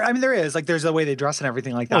 Well, there is like, there's the way they dress and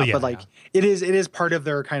everything like that. Oh, yeah, but like it is part of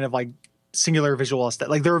their kind of like singular visual aesthetic.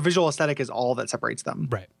 Like their visual aesthetic is all that separates them.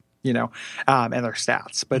 Right. You know, and their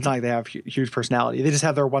stats, but it's not like they have huge personality. They just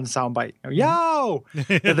have their one sound bite. Yo,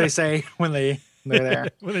 that they say when they're there.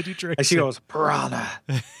 When they do tricks. And she goes, Piranha.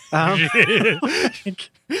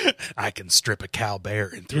 I can strip a cow bear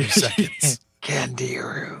in 3 seconds.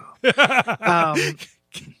 Candiru.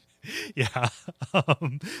 Yeah.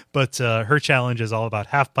 But her challenge is all about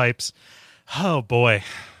half pipes. Oh boy.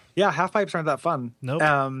 Yeah, half pipes aren't that fun. Nope.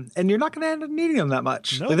 And you're not going to end up needing them that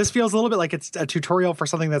much. Nope. Like, this feels a little bit like it's a tutorial for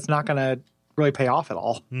something that's not going to really pay off at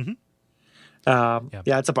all. Yeah,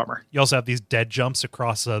 it's a bummer. You also have these dead jumps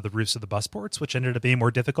across the roofs of the busports, which ended up being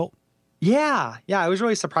more difficult. Yeah, I was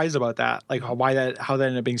really surprised about that. Like how that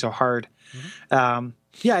ended up being so hard.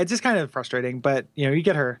 Yeah, it's just kind of frustrating, but you know, you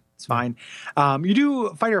get her. It's fine. You do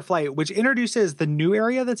Fight or Flight, which introduces the new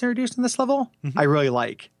area that's introduced in this level. I really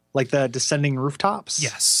like the descending rooftops.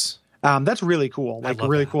 Yes. That's really cool. Like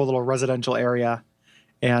really cool little residential area.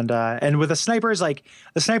 And with the snipers, like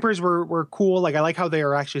the snipers were cool. Like I like how they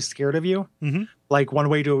are actually scared of you. Like one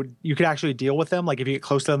way you could actually deal with them. Like if you get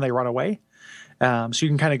close to them, they run away. So you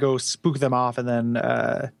can kind of go spook them off and then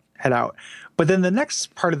head out. But then the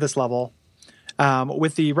next part of this level,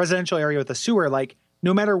 with the residential area with the sewer, like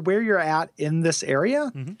no matter where you're at in this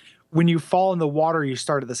area, when you fall in the water, you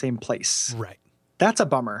start at the same place. Right. That's a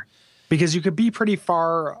bummer. Because you could be pretty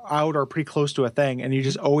far out or pretty close to a thing, and you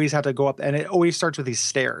just always have to go up, and it always starts with these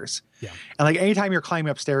stairs. Yeah. And like anytime you're climbing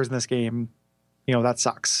up stairs in this game, you know, that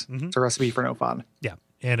sucks. It's a recipe for no fun. Yeah.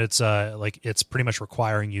 And it's it's pretty much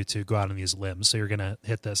requiring you to go out on these limbs. So you're gonna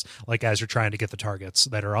hit this like as you're trying to get the targets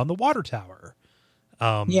that are on the water tower.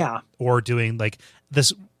 Or doing like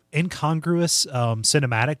this incongruous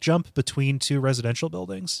cinematic jump between two residential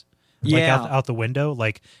buildings. Like out the window,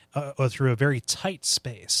 like through a very tight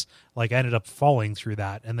space. Like I ended up falling through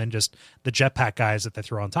that, and then just the jetpack guys that they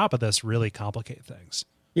throw on top of this really complicate things.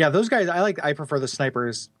 Yeah, those guys I prefer the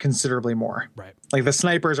snipers considerably more. Right. Like the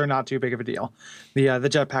snipers are not too big of a deal. The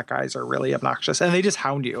jetpack guys are really obnoxious, and they just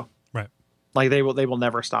hound you. Right. Like they will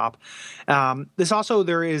never stop.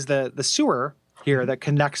 There is the sewer here that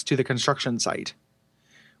connects to the construction site,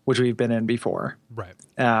 which we've been in before. Right.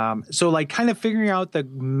 So like kind of figuring out the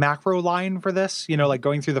macro line for this, you know, like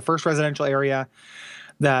going through the first residential area,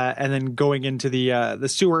 and then going into the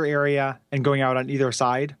sewer area and going out on either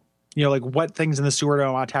side, you know, like what things in the sewer do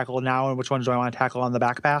I want to tackle now and which ones do I want to tackle on the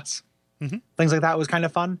back pass? Things like that was kind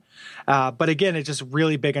of fun. But again, it's just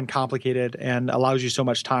really big and complicated and allows you so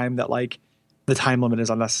much time that like the time limit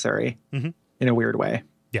is unnecessary in a weird way.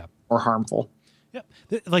 Yeah. Or harmful. Yeah,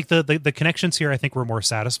 like the connections here, I think were more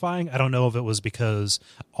satisfying. I don't know if it was because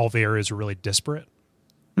all the areas were really disparate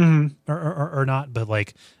or not, but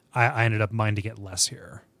like I ended up minding it less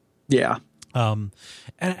here. Yeah. And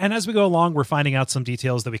as we go along, we're finding out some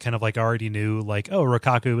details that we kind of like already knew, like, oh,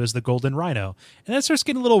 Rokkaku is the Golden Rhino. And that starts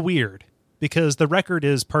getting a little weird because the record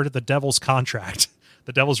is part of the Devil's contract,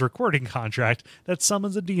 the Devil's recording contract that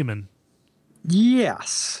summons a demon.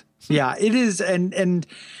 Yes. Yeah, it is. And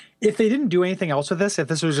if they didn't do anything else with this, if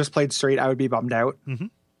this was just played straight, I would be bummed out.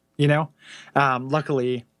 You know,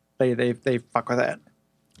 luckily they fuck with it.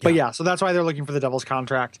 But yeah, so that's why they're looking for the Devil's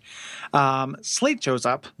contract. Slate shows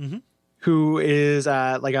up, who is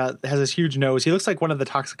has this huge nose. He looks like one of the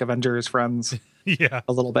Toxic Avengers friends. Yeah,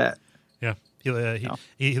 a little bit. Yeah,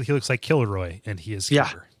 he looks like Kilroy, and he is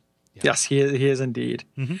Killer. Yeah. Yes, he is indeed.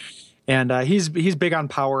 And he's big on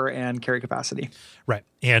power and carry capacity. Right.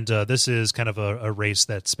 And this is kind of a race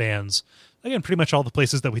that spans, again, pretty much all the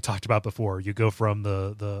places that we talked about before. You go from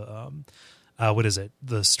the what is it?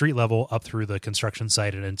 The street level up through the construction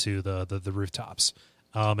site and into the rooftops.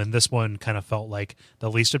 And this one kind of felt like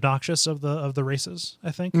the least obnoxious of the races,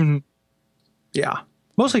 I think. Mm-hmm. Yeah,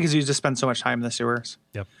 mostly because you just spend so much time in the sewers.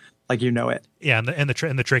 Yep. Like, you know it. Yeah, and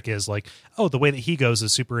the trick is like, oh, the way that he goes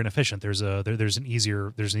is super inefficient. There's an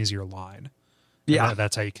easier line. Yeah,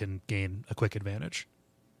 That's how you can gain a quick advantage.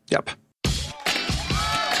 Yep.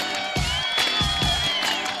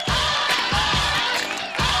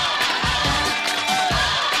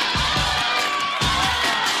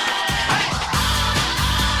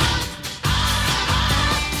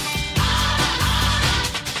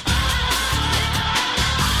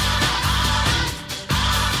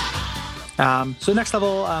 So next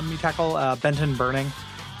level, you tackle Benton Burning,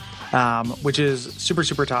 which is super,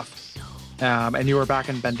 super tough. And you are back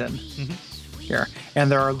in Benton here.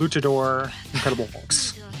 And there are Luchador Incredible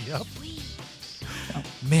Hulks. Yep.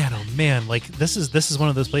 Man, oh man, like this is one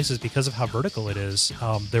of those places, because of how vertical it is.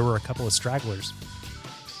 There were a couple of straggler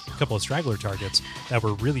targets that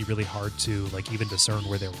were really, really hard to like even discern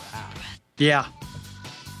where they were at. Yeah.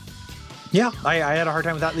 Yeah, I had a hard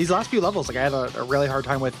time with that. These last few levels, like I had a really hard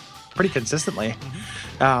time with pretty consistently.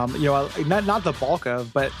 Not the bulk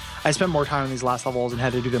of, but I spent more time on these last levels and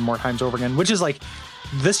had to do them more times over again, which is like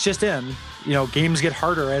this just in, games get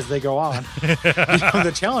harder as they go on.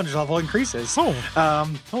 The challenge level increases.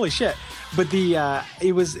 Holy shit. But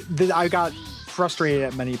I got frustrated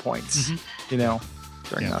at many points,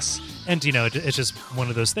 during this. And, it's just one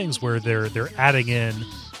of those things where they're adding in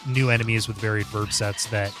new enemies with varied verb sets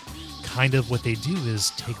that kind of what they do is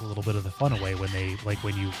take a little bit of the fun away when they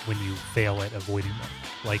when you fail at avoiding them.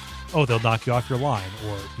 Like, oh, they'll knock you off your line,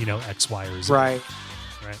 or X, Y, or Z. Right.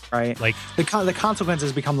 Like the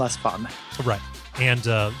consequences become less fun. Right. And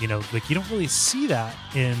like you don't really see that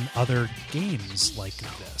in other games like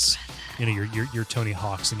this. Your Tony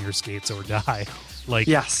Hawks and your Skates or Die. Like,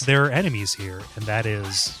 yes, there are enemies here, and that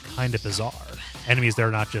is kind of bizarre. Enemies that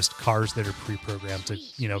are not just cars that are pre-programmed to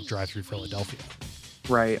drive through Philadelphia.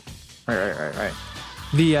 Right.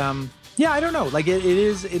 The I don't know. Like it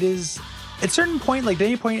is at a certain point, like at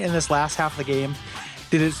any point in this last half of the game,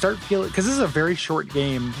 did it start feeling, because this is a very short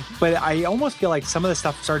game, but I almost feel like some of the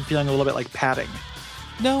stuff started feeling a little bit like padding.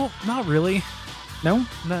 No, not really. No?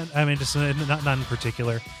 I mean, just not in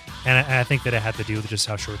particular. And I think that it had to do with just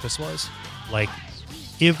how short this was. Like,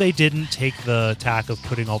 if they didn't take the tack of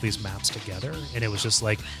putting all these maps together, and it was just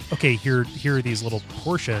like, okay, here are these little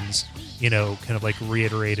portions, kind of like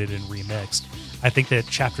reiterated and remixed, I think that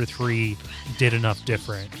Chapter 3 did enough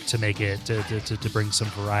different to make it, to bring some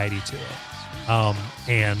variety to it.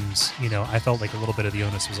 And, I felt like a little bit of the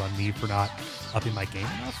onus was on me for not upping my game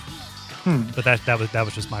enough. But that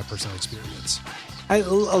was just my personal experience. A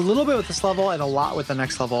little bit with this level and a lot with the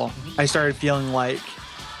next level. I started feeling like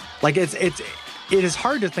it is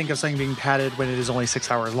hard to think of something being padded when it is only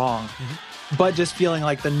 6 hours long, but just feeling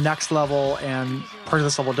like the next level and part of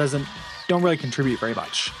this level don't really contribute very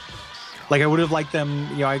much. Like I would have liked them,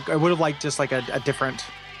 I would have liked just like a different,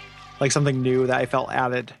 like something new that I felt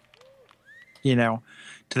added, to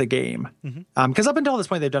the game. Because up until this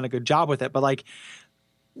point, they've done a good job with it, but like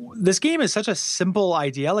this game is such a simple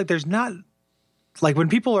idea. Like there's not, like when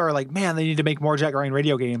people are like, man, they need to make more Jet Grind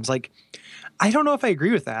Radio games. Like, I don't know if I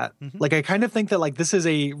agree with that. Like, I kind of think that like this is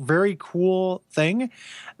a very cool thing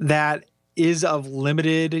that is of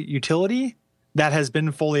limited utility that has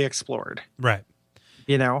been fully explored. Right.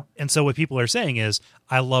 And so what people are saying is,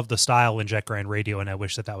 I love the style in Jet Grind Radio, and I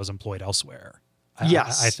wish that was employed elsewhere.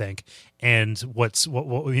 Yes, I think. And what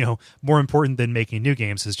more important than making new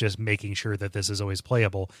games is just making sure that this is always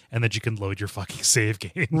playable and that you can load your fucking save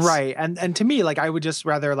games. Right. And to me, like I would just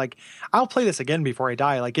rather like I'll play this again before I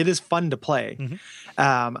die. Like it is fun to play.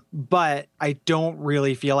 But I don't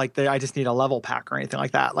really feel like I just need a level pack or anything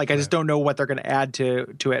like that. Like I just don't know what they're going to add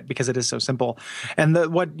to it because it is so simple. And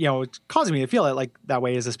what it's causing me to feel it like that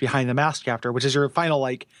way is this Behind the Mask chapter, which is your final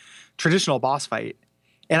like traditional boss fight.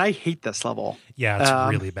 And I hate this level. Yeah, it's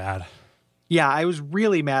really bad. Yeah, I was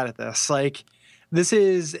really mad at this. Like, this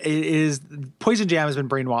is Poison Jam has been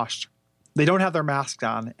brainwashed. They don't have their masks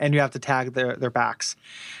on, and you have to tag their backs.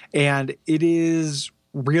 And it is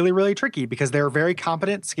really, really tricky because they're very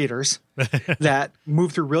competent skaters that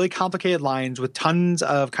move through really complicated lines with tons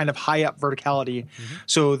of kind of high up verticality.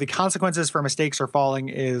 So the consequences for mistakes or falling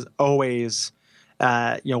is always,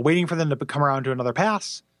 waiting for them to come around to another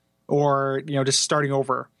pass. Or, just starting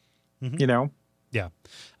over, Yeah.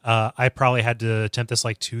 I probably had to attempt this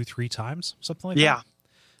like 2-3 times, something like that. Yeah.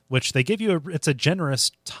 Which they give you, it's a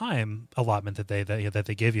generous time allotment that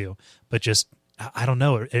they give you. But just, I don't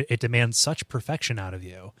know, it demands such perfection out of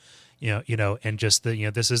you. And just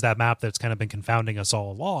this is that map that's kind of been confounding us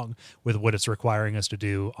all along with what it's requiring us to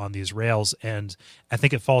do on these rails. And I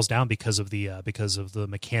think it falls down because of the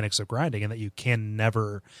mechanics of grinding, and that you can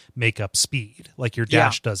never make up speed. Like your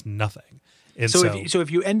dash does nothing. And so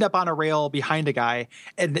if you end up on a rail behind a guy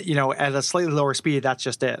and, at a slightly lower speed, that's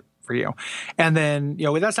just it for you. And then,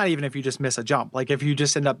 that's not even if you just miss a jump. Like if you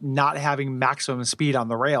just end up not having maximum speed on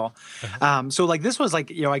the rail. So like this was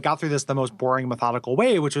like, I got through this the most boring methodical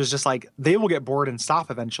way, which was just like, they will get bored and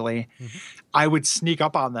stop eventually. I would sneak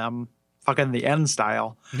up on them, fucking the end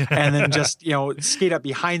style, and then just, skate up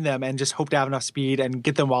behind them and just hope to have enough speed and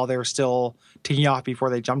get them while they were still taking off before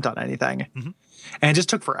they jumped on anything. And it just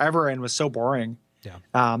took forever and was so boring.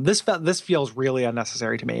 Yeah. This feels really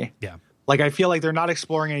unnecessary to me. Yeah. Like I feel like they're not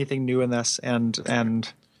exploring anything new in this, and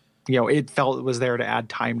it felt it was there to add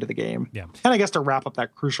time to the game. Yeah. And I guess to wrap up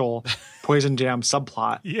that crucial Poison Jam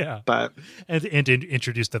subplot. Yeah. But and to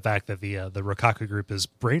introduce the fact that the Rokkaku group is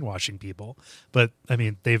brainwashing people. But I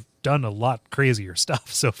mean, they've done a lot crazier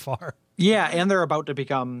stuff so far. Yeah, and they're about to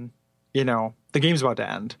become, the game's about to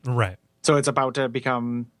end. Right. So it's about to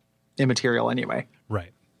become immaterial anyway.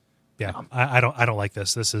 Right. Yeah. I don't like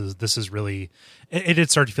this. This is really, it did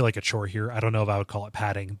start to feel like a chore here. I don't know if I would call it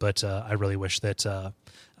padding, but I really wish that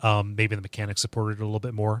maybe the mechanics supported it a little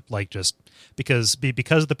bit more, like just because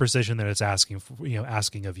of the precision that it's asking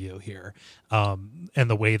of you here, and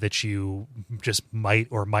the way that you just might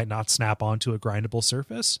or might not snap onto a grindable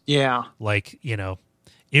surface. Yeah. Like,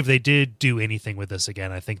 if they did do anything with this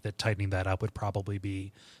again, I think that tightening that up would probably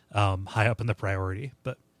be high up in the priority.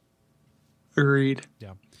 But agreed.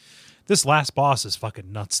 Yeah. This last boss is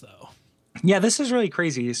fucking nuts, though. Yeah, this is really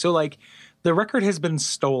crazy. So, like, the record has been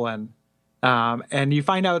stolen, and you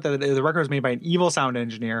find out that the record was made by an evil sound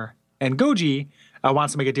engineer, and Goji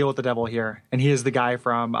wants to make a deal with the devil here, and he is the guy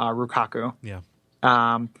from Rokkaku. Yeah.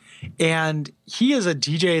 And he is a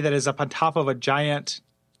DJ that is up on top of a giant,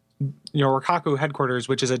 Rokkaku headquarters,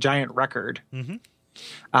 which is a giant record,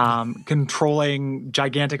 controlling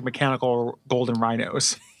gigantic mechanical golden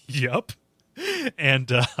rhinos. Yep.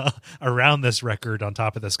 And around this record, on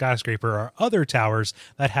top of the skyscraper, are other towers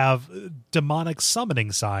that have demonic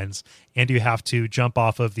summoning signs, and you have to jump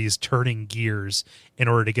off of these turning gears in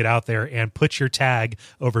order to get out there and put your tag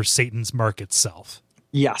over Satan's mark itself.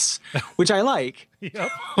 Yes, which I like.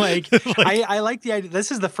 Yep. I like the idea.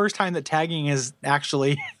 This is the first time that tagging has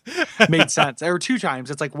actually made sense, or two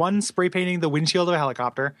times. It's like one spray painting the windshield of a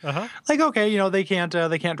helicopter. Like, okay, they can't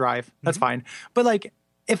drive. That's fine. But like,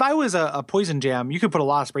 if I was a Poison Jam, you could put a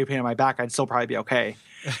lot of spray paint on my back. I'd still probably be okay.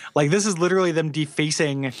 Like, this is literally them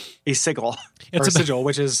defacing a sigil or a sigil,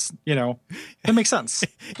 which is, it makes sense.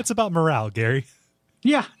 It's about morale, Gary.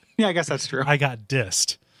 Yeah, I guess that's true. I got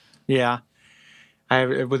dissed. Yeah.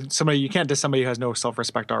 With somebody, you can't diss somebody who has no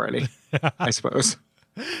self-respect already, I suppose.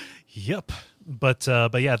 Yep. But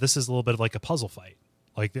yeah, this is a little bit of like a puzzle fight.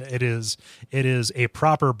 Like it is a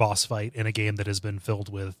proper boss fight in a game that has been filled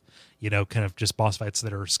with, kind of just boss fights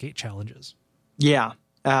that are skate challenges. Yeah.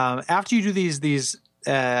 After you do these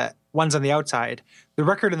ones on the outside, the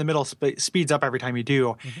record in the middle speeds up every time you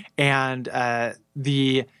do. And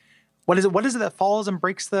what is it that falls and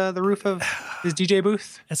breaks the roof of his DJ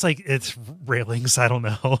booth? It's railings. I don't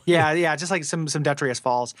know. Yeah. Just like some detritus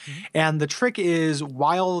falls. And the trick is,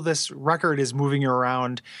 while this record is moving you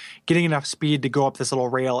around, getting enough speed to go up this little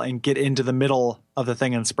rail and get into the middle of the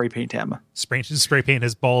thing and spray paint him. Spray paint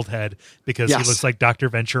his bald head because he looks like Dr.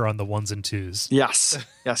 Venture on the ones and twos. Yes.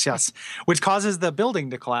 Which causes the building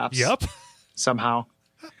to collapse. Yep. Somehow.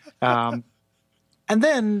 And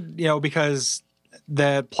then, because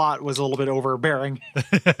the plot was a little bit overbearing,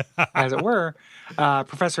 as it were,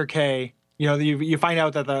 Professor K, you find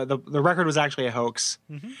out that the record was actually a hoax,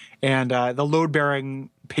 and the load-bearing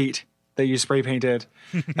paint that you spray painted,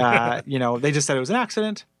 they just said it was an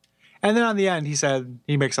accident. And then on the end,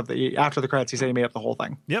 he makes up after the credits, he said he made up the whole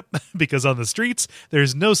thing. Yep, because on the streets,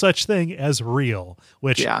 there's no such thing as real,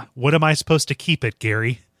 which, what am I supposed to keep it,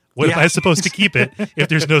 Gary? What am I supposed to keep it if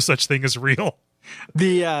there's no such thing as real?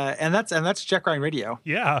 And that's Jet Grind Radio.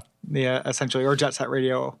 Yeah. Yeah, essentially, or Jet Set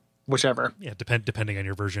Radio, whichever. Yeah, depending on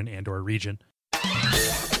your version and or region.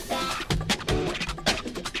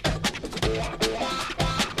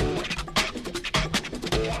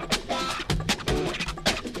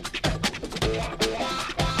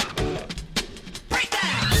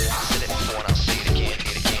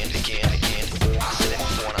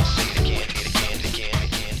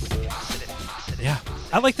 Yeah,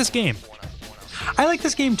 I like this game. I like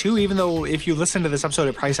this game too, even though if you listen to this episode,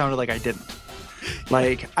 it probably sounded like I didn't.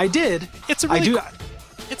 Like, I did. It's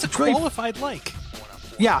a qualified like.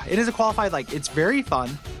 Yeah, it is a qualified like. It's very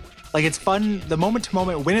fun. Like it's fun. The moment to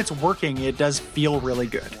moment when it's working, it does feel really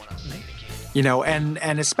good. You know,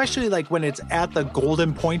 and especially like when it's at the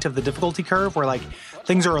golden point of the difficulty curve where like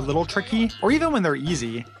things are a little tricky, or even when they're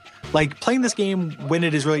easy. Like playing this game when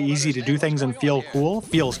it is really easy to do things and feel cool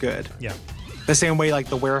feels good. Yeah. The same way like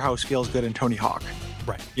the warehouse feels good in Tony Hawk.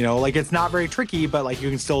 Right. You know, like it's not very tricky, but like you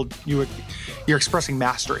can still you're expressing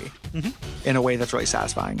mastery in a way that's really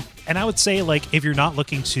satisfying. And I would say, like, if you're not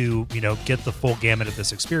looking to, you know, get the full gamut of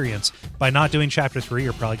this experience, by not doing Chapter 3,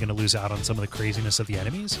 you're probably going to lose out on some of the craziness of the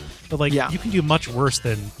enemies. But, like, you can do much worse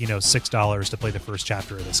than, you know, $6 to play the first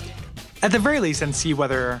chapter of this game. At the very least, and see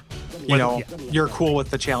whether, you're cool with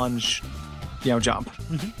the challenge, jump.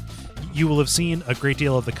 You will have seen a great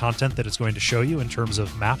deal of the content that it's going to show you in terms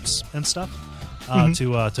of maps and stuff.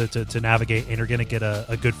 To navigate, and you're going to get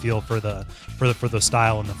a good feel for the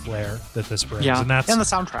style and the flair that this brings. Yeah, and the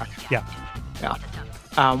soundtrack. Yeah.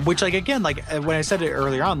 Which, like, again, like when I said it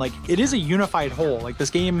earlier on, like it is a unified whole. Like this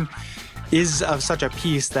game is of such a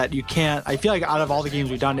piece that you can't. I feel like out of all the games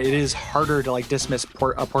we've done, it is harder to like dismiss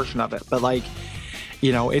a portion of it. But like,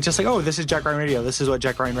 it's just like, oh, this is Jet Grind Radio. This is what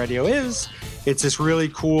Jet Grind Radio is. It's this really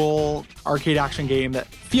cool arcade action game that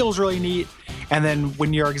feels really neat. And then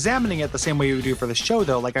when you're examining it the same way you do for the show,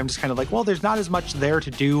 though, like I'm just kind of like, well, there's not as much there to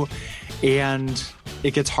do. And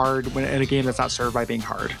it gets hard when in a game that's not served by being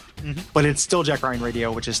hard. But it's still Jet Grind Radio,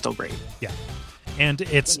 which is still great. Yeah. And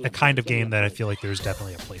it's a kind of game that I feel like there's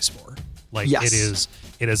definitely a place for. Like yes.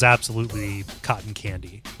 It is absolutely cotton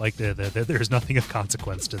candy. Like there's nothing of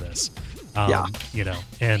consequence to this. And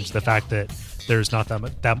the fact that there's not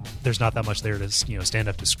that much there to stand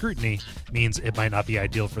up to scrutiny means it might not be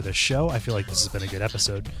ideal for this show. I feel like this has been a good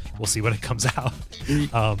episode. We'll see when it comes out. It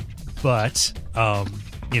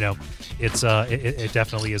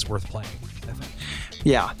definitely is worth playing, I think.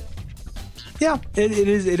 Yeah,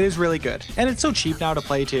 it is really good, and it's so cheap now to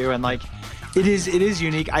play too, and like it is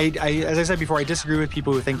unique. I as I said before, I disagree with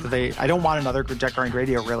people who think that I don't want another Jet Grind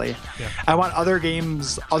Radio. Really, I want other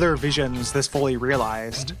games, other visions, this fully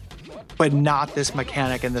realized, but not this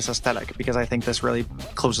mechanic and this aesthetic, because I think this really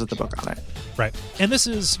closes the book on it. Right, and this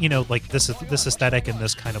is this aesthetic and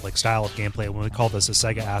this kind of like style of gameplay. When we call this a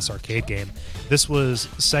Sega ass arcade game, this was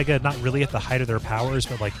Sega not really at the height of their powers,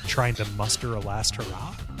 but like trying to muster a last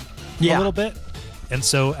hurrah. A little bit. And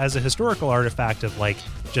so as a historical artifact of like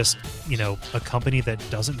just a company that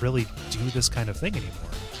doesn't really do this kind of thing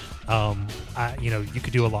anymore, you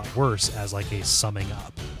could do a lot worse as like a summing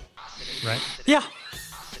up, right? Yeah,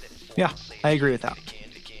 I agree with that.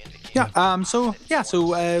 What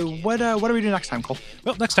are we doing next time, Cole?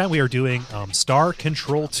 Well, next time we are doing Star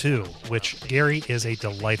Control 2, which, Gary, is a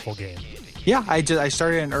delightful game. Yeah, I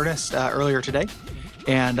started in earnest earlier today.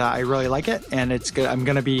 And I really like it, and it's good. I'm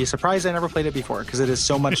going to be surprised I never played it before, because it is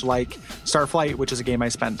so much like Starflight, which is a game I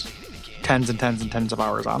spent tens and tens and tens of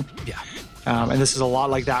hours on. Yeah. And this is a lot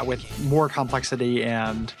like that, with more complexity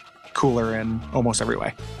and cooler in almost every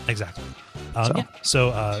way. Exactly.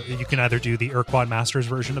 So you can either do the Urquan Masters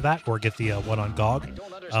version of that or get the one on GOG.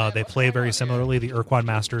 They play very similarly. The Urquan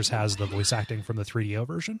Masters has the voice acting from the 3DO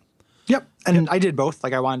version. Yep. And I did both.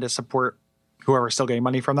 Like I wanted to support whoever's still getting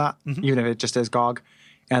money from that, even if it just is GOG.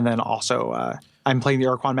 And then also I'm playing the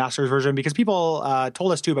Urquan Masters version because people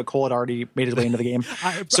told us to, but Cole had already made his way into the game.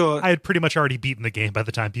 I had pretty much already beaten the game by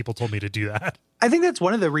the time people told me to do that. I think that's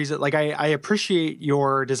one of the reasons, like I appreciate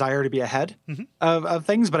your desire to be ahead of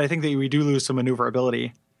things, but I think that we do lose some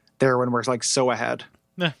maneuverability there when we're like so ahead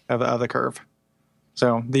of the curve.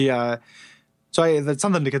 So that's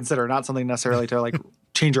something to consider, not something necessarily to like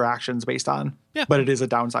change your actions based on. Yeah. But it is a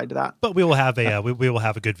downside to that. But we will have we will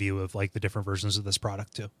have a good view of like the different versions of this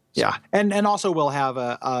product too. So. Yeah. And also we'll have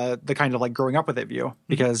the kind of like growing up with it view,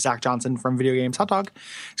 because Zach Johnson from Video Games Hot Dog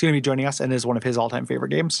is going to be joining us, and is one of his all-time favorite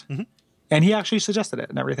games. And he actually suggested it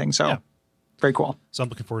and everything. So very cool. So I'm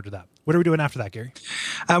looking forward to that. What are we doing after that, Gary?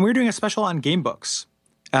 We're doing a special on game books.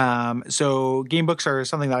 So game books are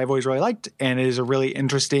something that I've always really liked, and it is a really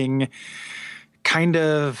interesting kind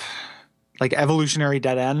of like evolutionary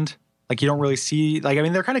dead end. Like you don't really see, like, I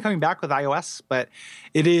mean, they're kind of coming back with iOS, but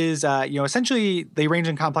it is, essentially they range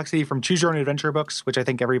in complexity from choose your own adventure books, which I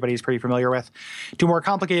think everybody's pretty familiar with, to more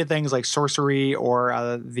complicated things like sorcery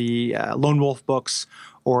or the Lone Wolf books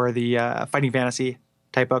or the fighting fantasy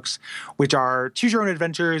type books, which are choose your own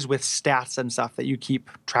adventures with stats and stuff that you keep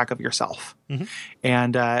track of yourself.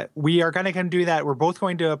 And we are going to kind of do that. We're both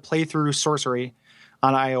going to play through sorcery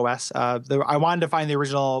on iOS. I wanted to find the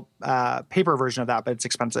original paper version of that, but it's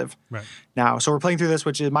expensive now. So we're playing through this,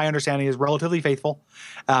 which is my understanding is relatively faithful.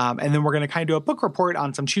 And then we're going to kind of do a book report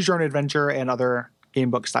on some choose your own adventure and other game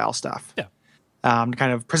book style stuff. Yeah. to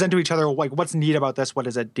kind of present to each other like what's neat about this, what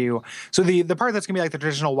does it do. So the part that's gonna be like the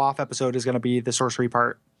traditional WAF episode is gonna be the sorcery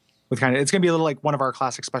part with it's gonna be a little like one of our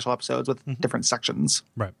classic special episodes with different sections.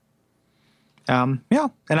 Right. Yeah,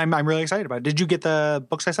 and I'm really excited about it. Did you get the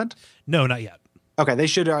books I sent? No, not yet. Okay,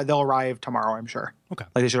 they'll arrive tomorrow, I'm sure. Okay.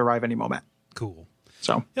 Like they should arrive any moment. Cool.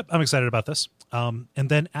 So Yep, I'm excited about this. And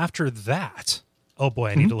then after that, oh boy,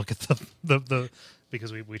 I need to look at the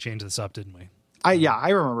because we changed this up, didn't we? I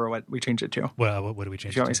remember what we changed it to. Well, what did we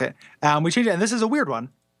change If you it want me to? to say it. We changed it, and this is a weird one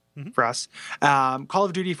for us. Call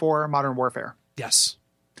of Duty 4 Modern Warfare. Yes.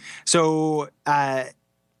 So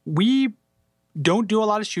we don't do a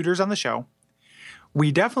lot of shooters on the show.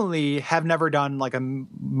 We definitely have never done like a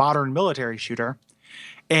modern military shooter.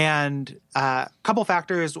 And a couple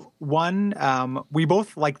factors. One, we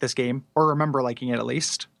both like this game, or remember liking it at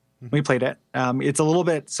least. We played it. It's a little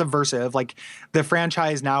bit subversive. Like the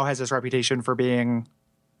franchise now has this reputation for being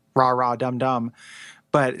rah, dumb, dumb.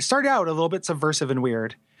 But it started out a little bit subversive and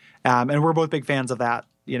weird. And we're both big fans of that,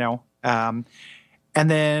 you know. And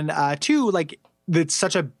then two, like it's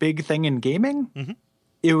such a big thing in gaming.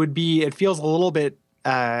 It feels a little bit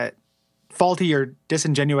faulty or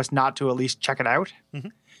disingenuous not to at least check it out.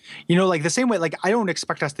 You know, like the same way, like I don't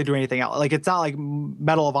expect us to do anything else. Like it's not like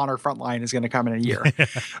Medal of Honor Frontline is going to come in a year.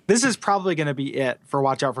 This is probably going to be it for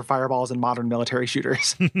Watch Out for Fireballs and modern military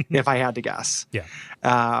shooters, if I had to guess. Yeah.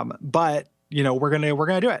 But you know, we're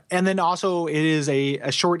gonna do it. And then also it is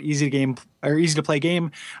a short, easy to play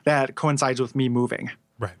game that coincides with me moving.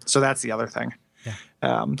 Right. So that's the other thing.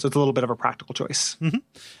 Yeah. So it's a little bit of a practical choice.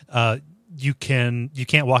 You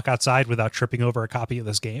can't walk outside without tripping over a copy of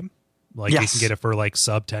this game. Like you can get it for like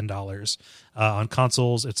sub $10 on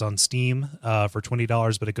consoles. It's on Steam for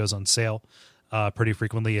 $20, but it goes on sale pretty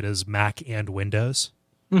frequently. It is Mac and Windows.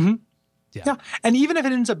 Yeah. And even if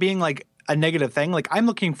it ends up being like a negative thing, like I'm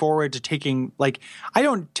looking forward to taking, like, I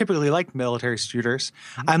don't typically like military shooters.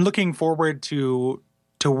 I'm looking forward to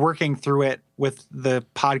working through it with the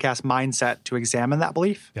podcast mindset to examine that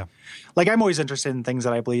belief. Yeah. Like I'm always interested in things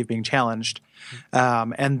that I believe being challenged.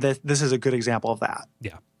 And this is a good example of that.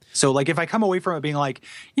 Yeah. So like if I come away from it being like,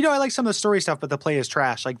 you know, I like some of the story stuff, but the play is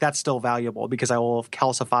trash, like that's still valuable because I will have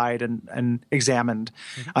calcified and examined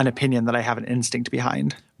an opinion that I have an instinct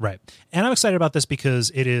behind. Right. And I'm excited about this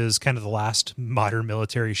because it is kind of the last modern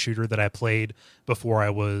military shooter that I played before I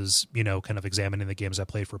was, you know, kind of examining the games I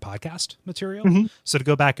played for podcast material. So to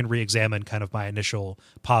go back and re-examine kind of my initial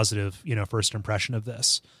positive, you know, first impression of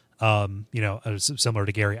this, you know, similar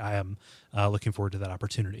to Gary, I am looking forward to that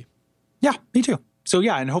opportunity. Yeah, me too. So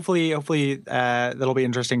yeah, and hopefully that'll be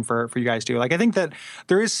interesting for you guys too. Like I think that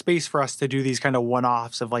there is space for us to do these kind of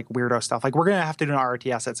one-offs of like weirdo stuff. Like we're gonna have to do an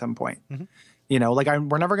RTS at some point. You know, like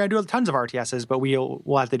we're never gonna do tons of RTSs, but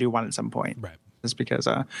we'll have to do one at some point. Right. Just because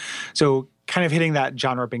so kind of hitting that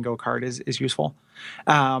genre bingo card is useful.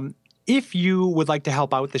 If you would like to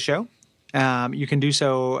help out the show, you can do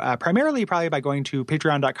so primarily probably by going to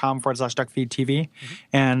patreon.com/DuckFeedTV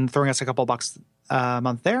and throwing us a couple bucks a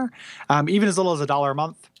month there, even as little as $1 a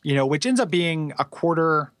month, you know, which ends up being a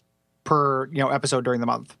quarter per, you know, episode during the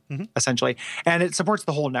month, essentially. And it supports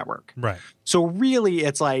the whole network. Right. So really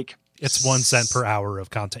it's like, it's 1 cent per hour of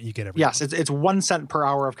content you get every yes, month. it's 1 cent per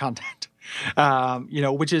hour of content, you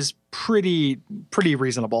know, which is pretty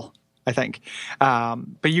reasonable, I think.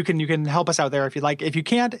 But you can help us out there if you'd like. If you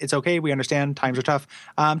can't, it's okay. We understand times are tough.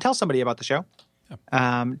 Tell somebody about the show.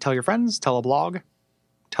 Tell your friends, tell a blog,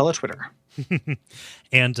 tell a Twitter.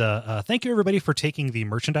 And thank you everybody for taking the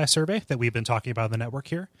merchandise survey that we've been talking about on the network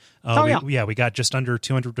here. We got just under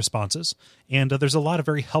 200 responses, and there's a lot of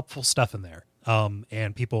very helpful stuff in there.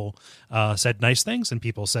 And people said nice things, and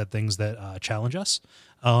people said things that challenge us,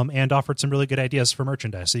 and offered some really good ideas for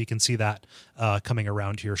merchandise. So you can see that coming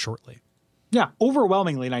around here shortly. Yeah,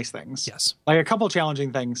 overwhelmingly nice things. Yes, like a couple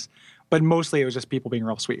challenging things, but mostly it was just people being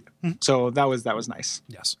real sweet. So that was nice.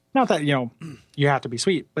 Yes. Not that, you know, you have to be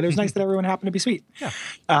sweet, but it was nice that everyone happened to be sweet. Yeah.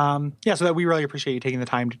 So that we really appreciate you taking the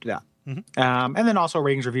time to do that. And then also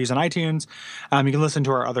ratings, reviews on iTunes. You can listen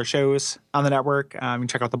to our other shows on the network. You can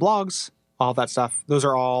check out the blogs, all that stuff. Those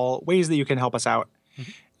are all ways that you can help us out.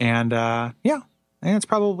 And I think it's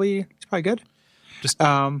probably good. Just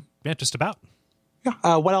about.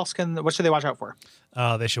 Yeah. What should they watch out for?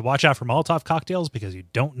 They should watch out for Molotov cocktails because you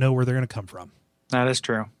don't know where they're going to come from. That is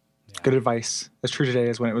true. Yeah. Good advice. As true today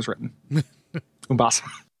as when it was written. Umbasa.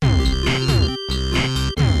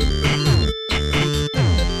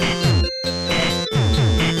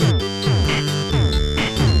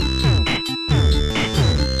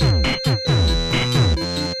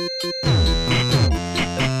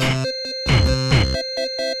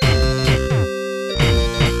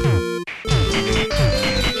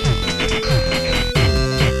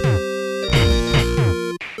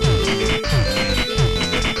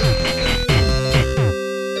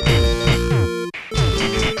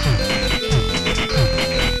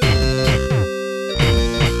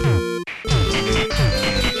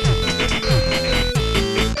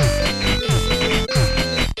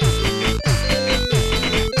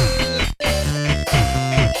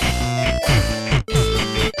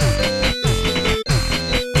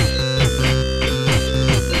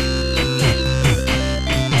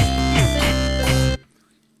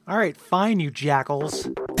 right, fine, you jackals.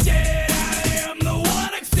 Yeah!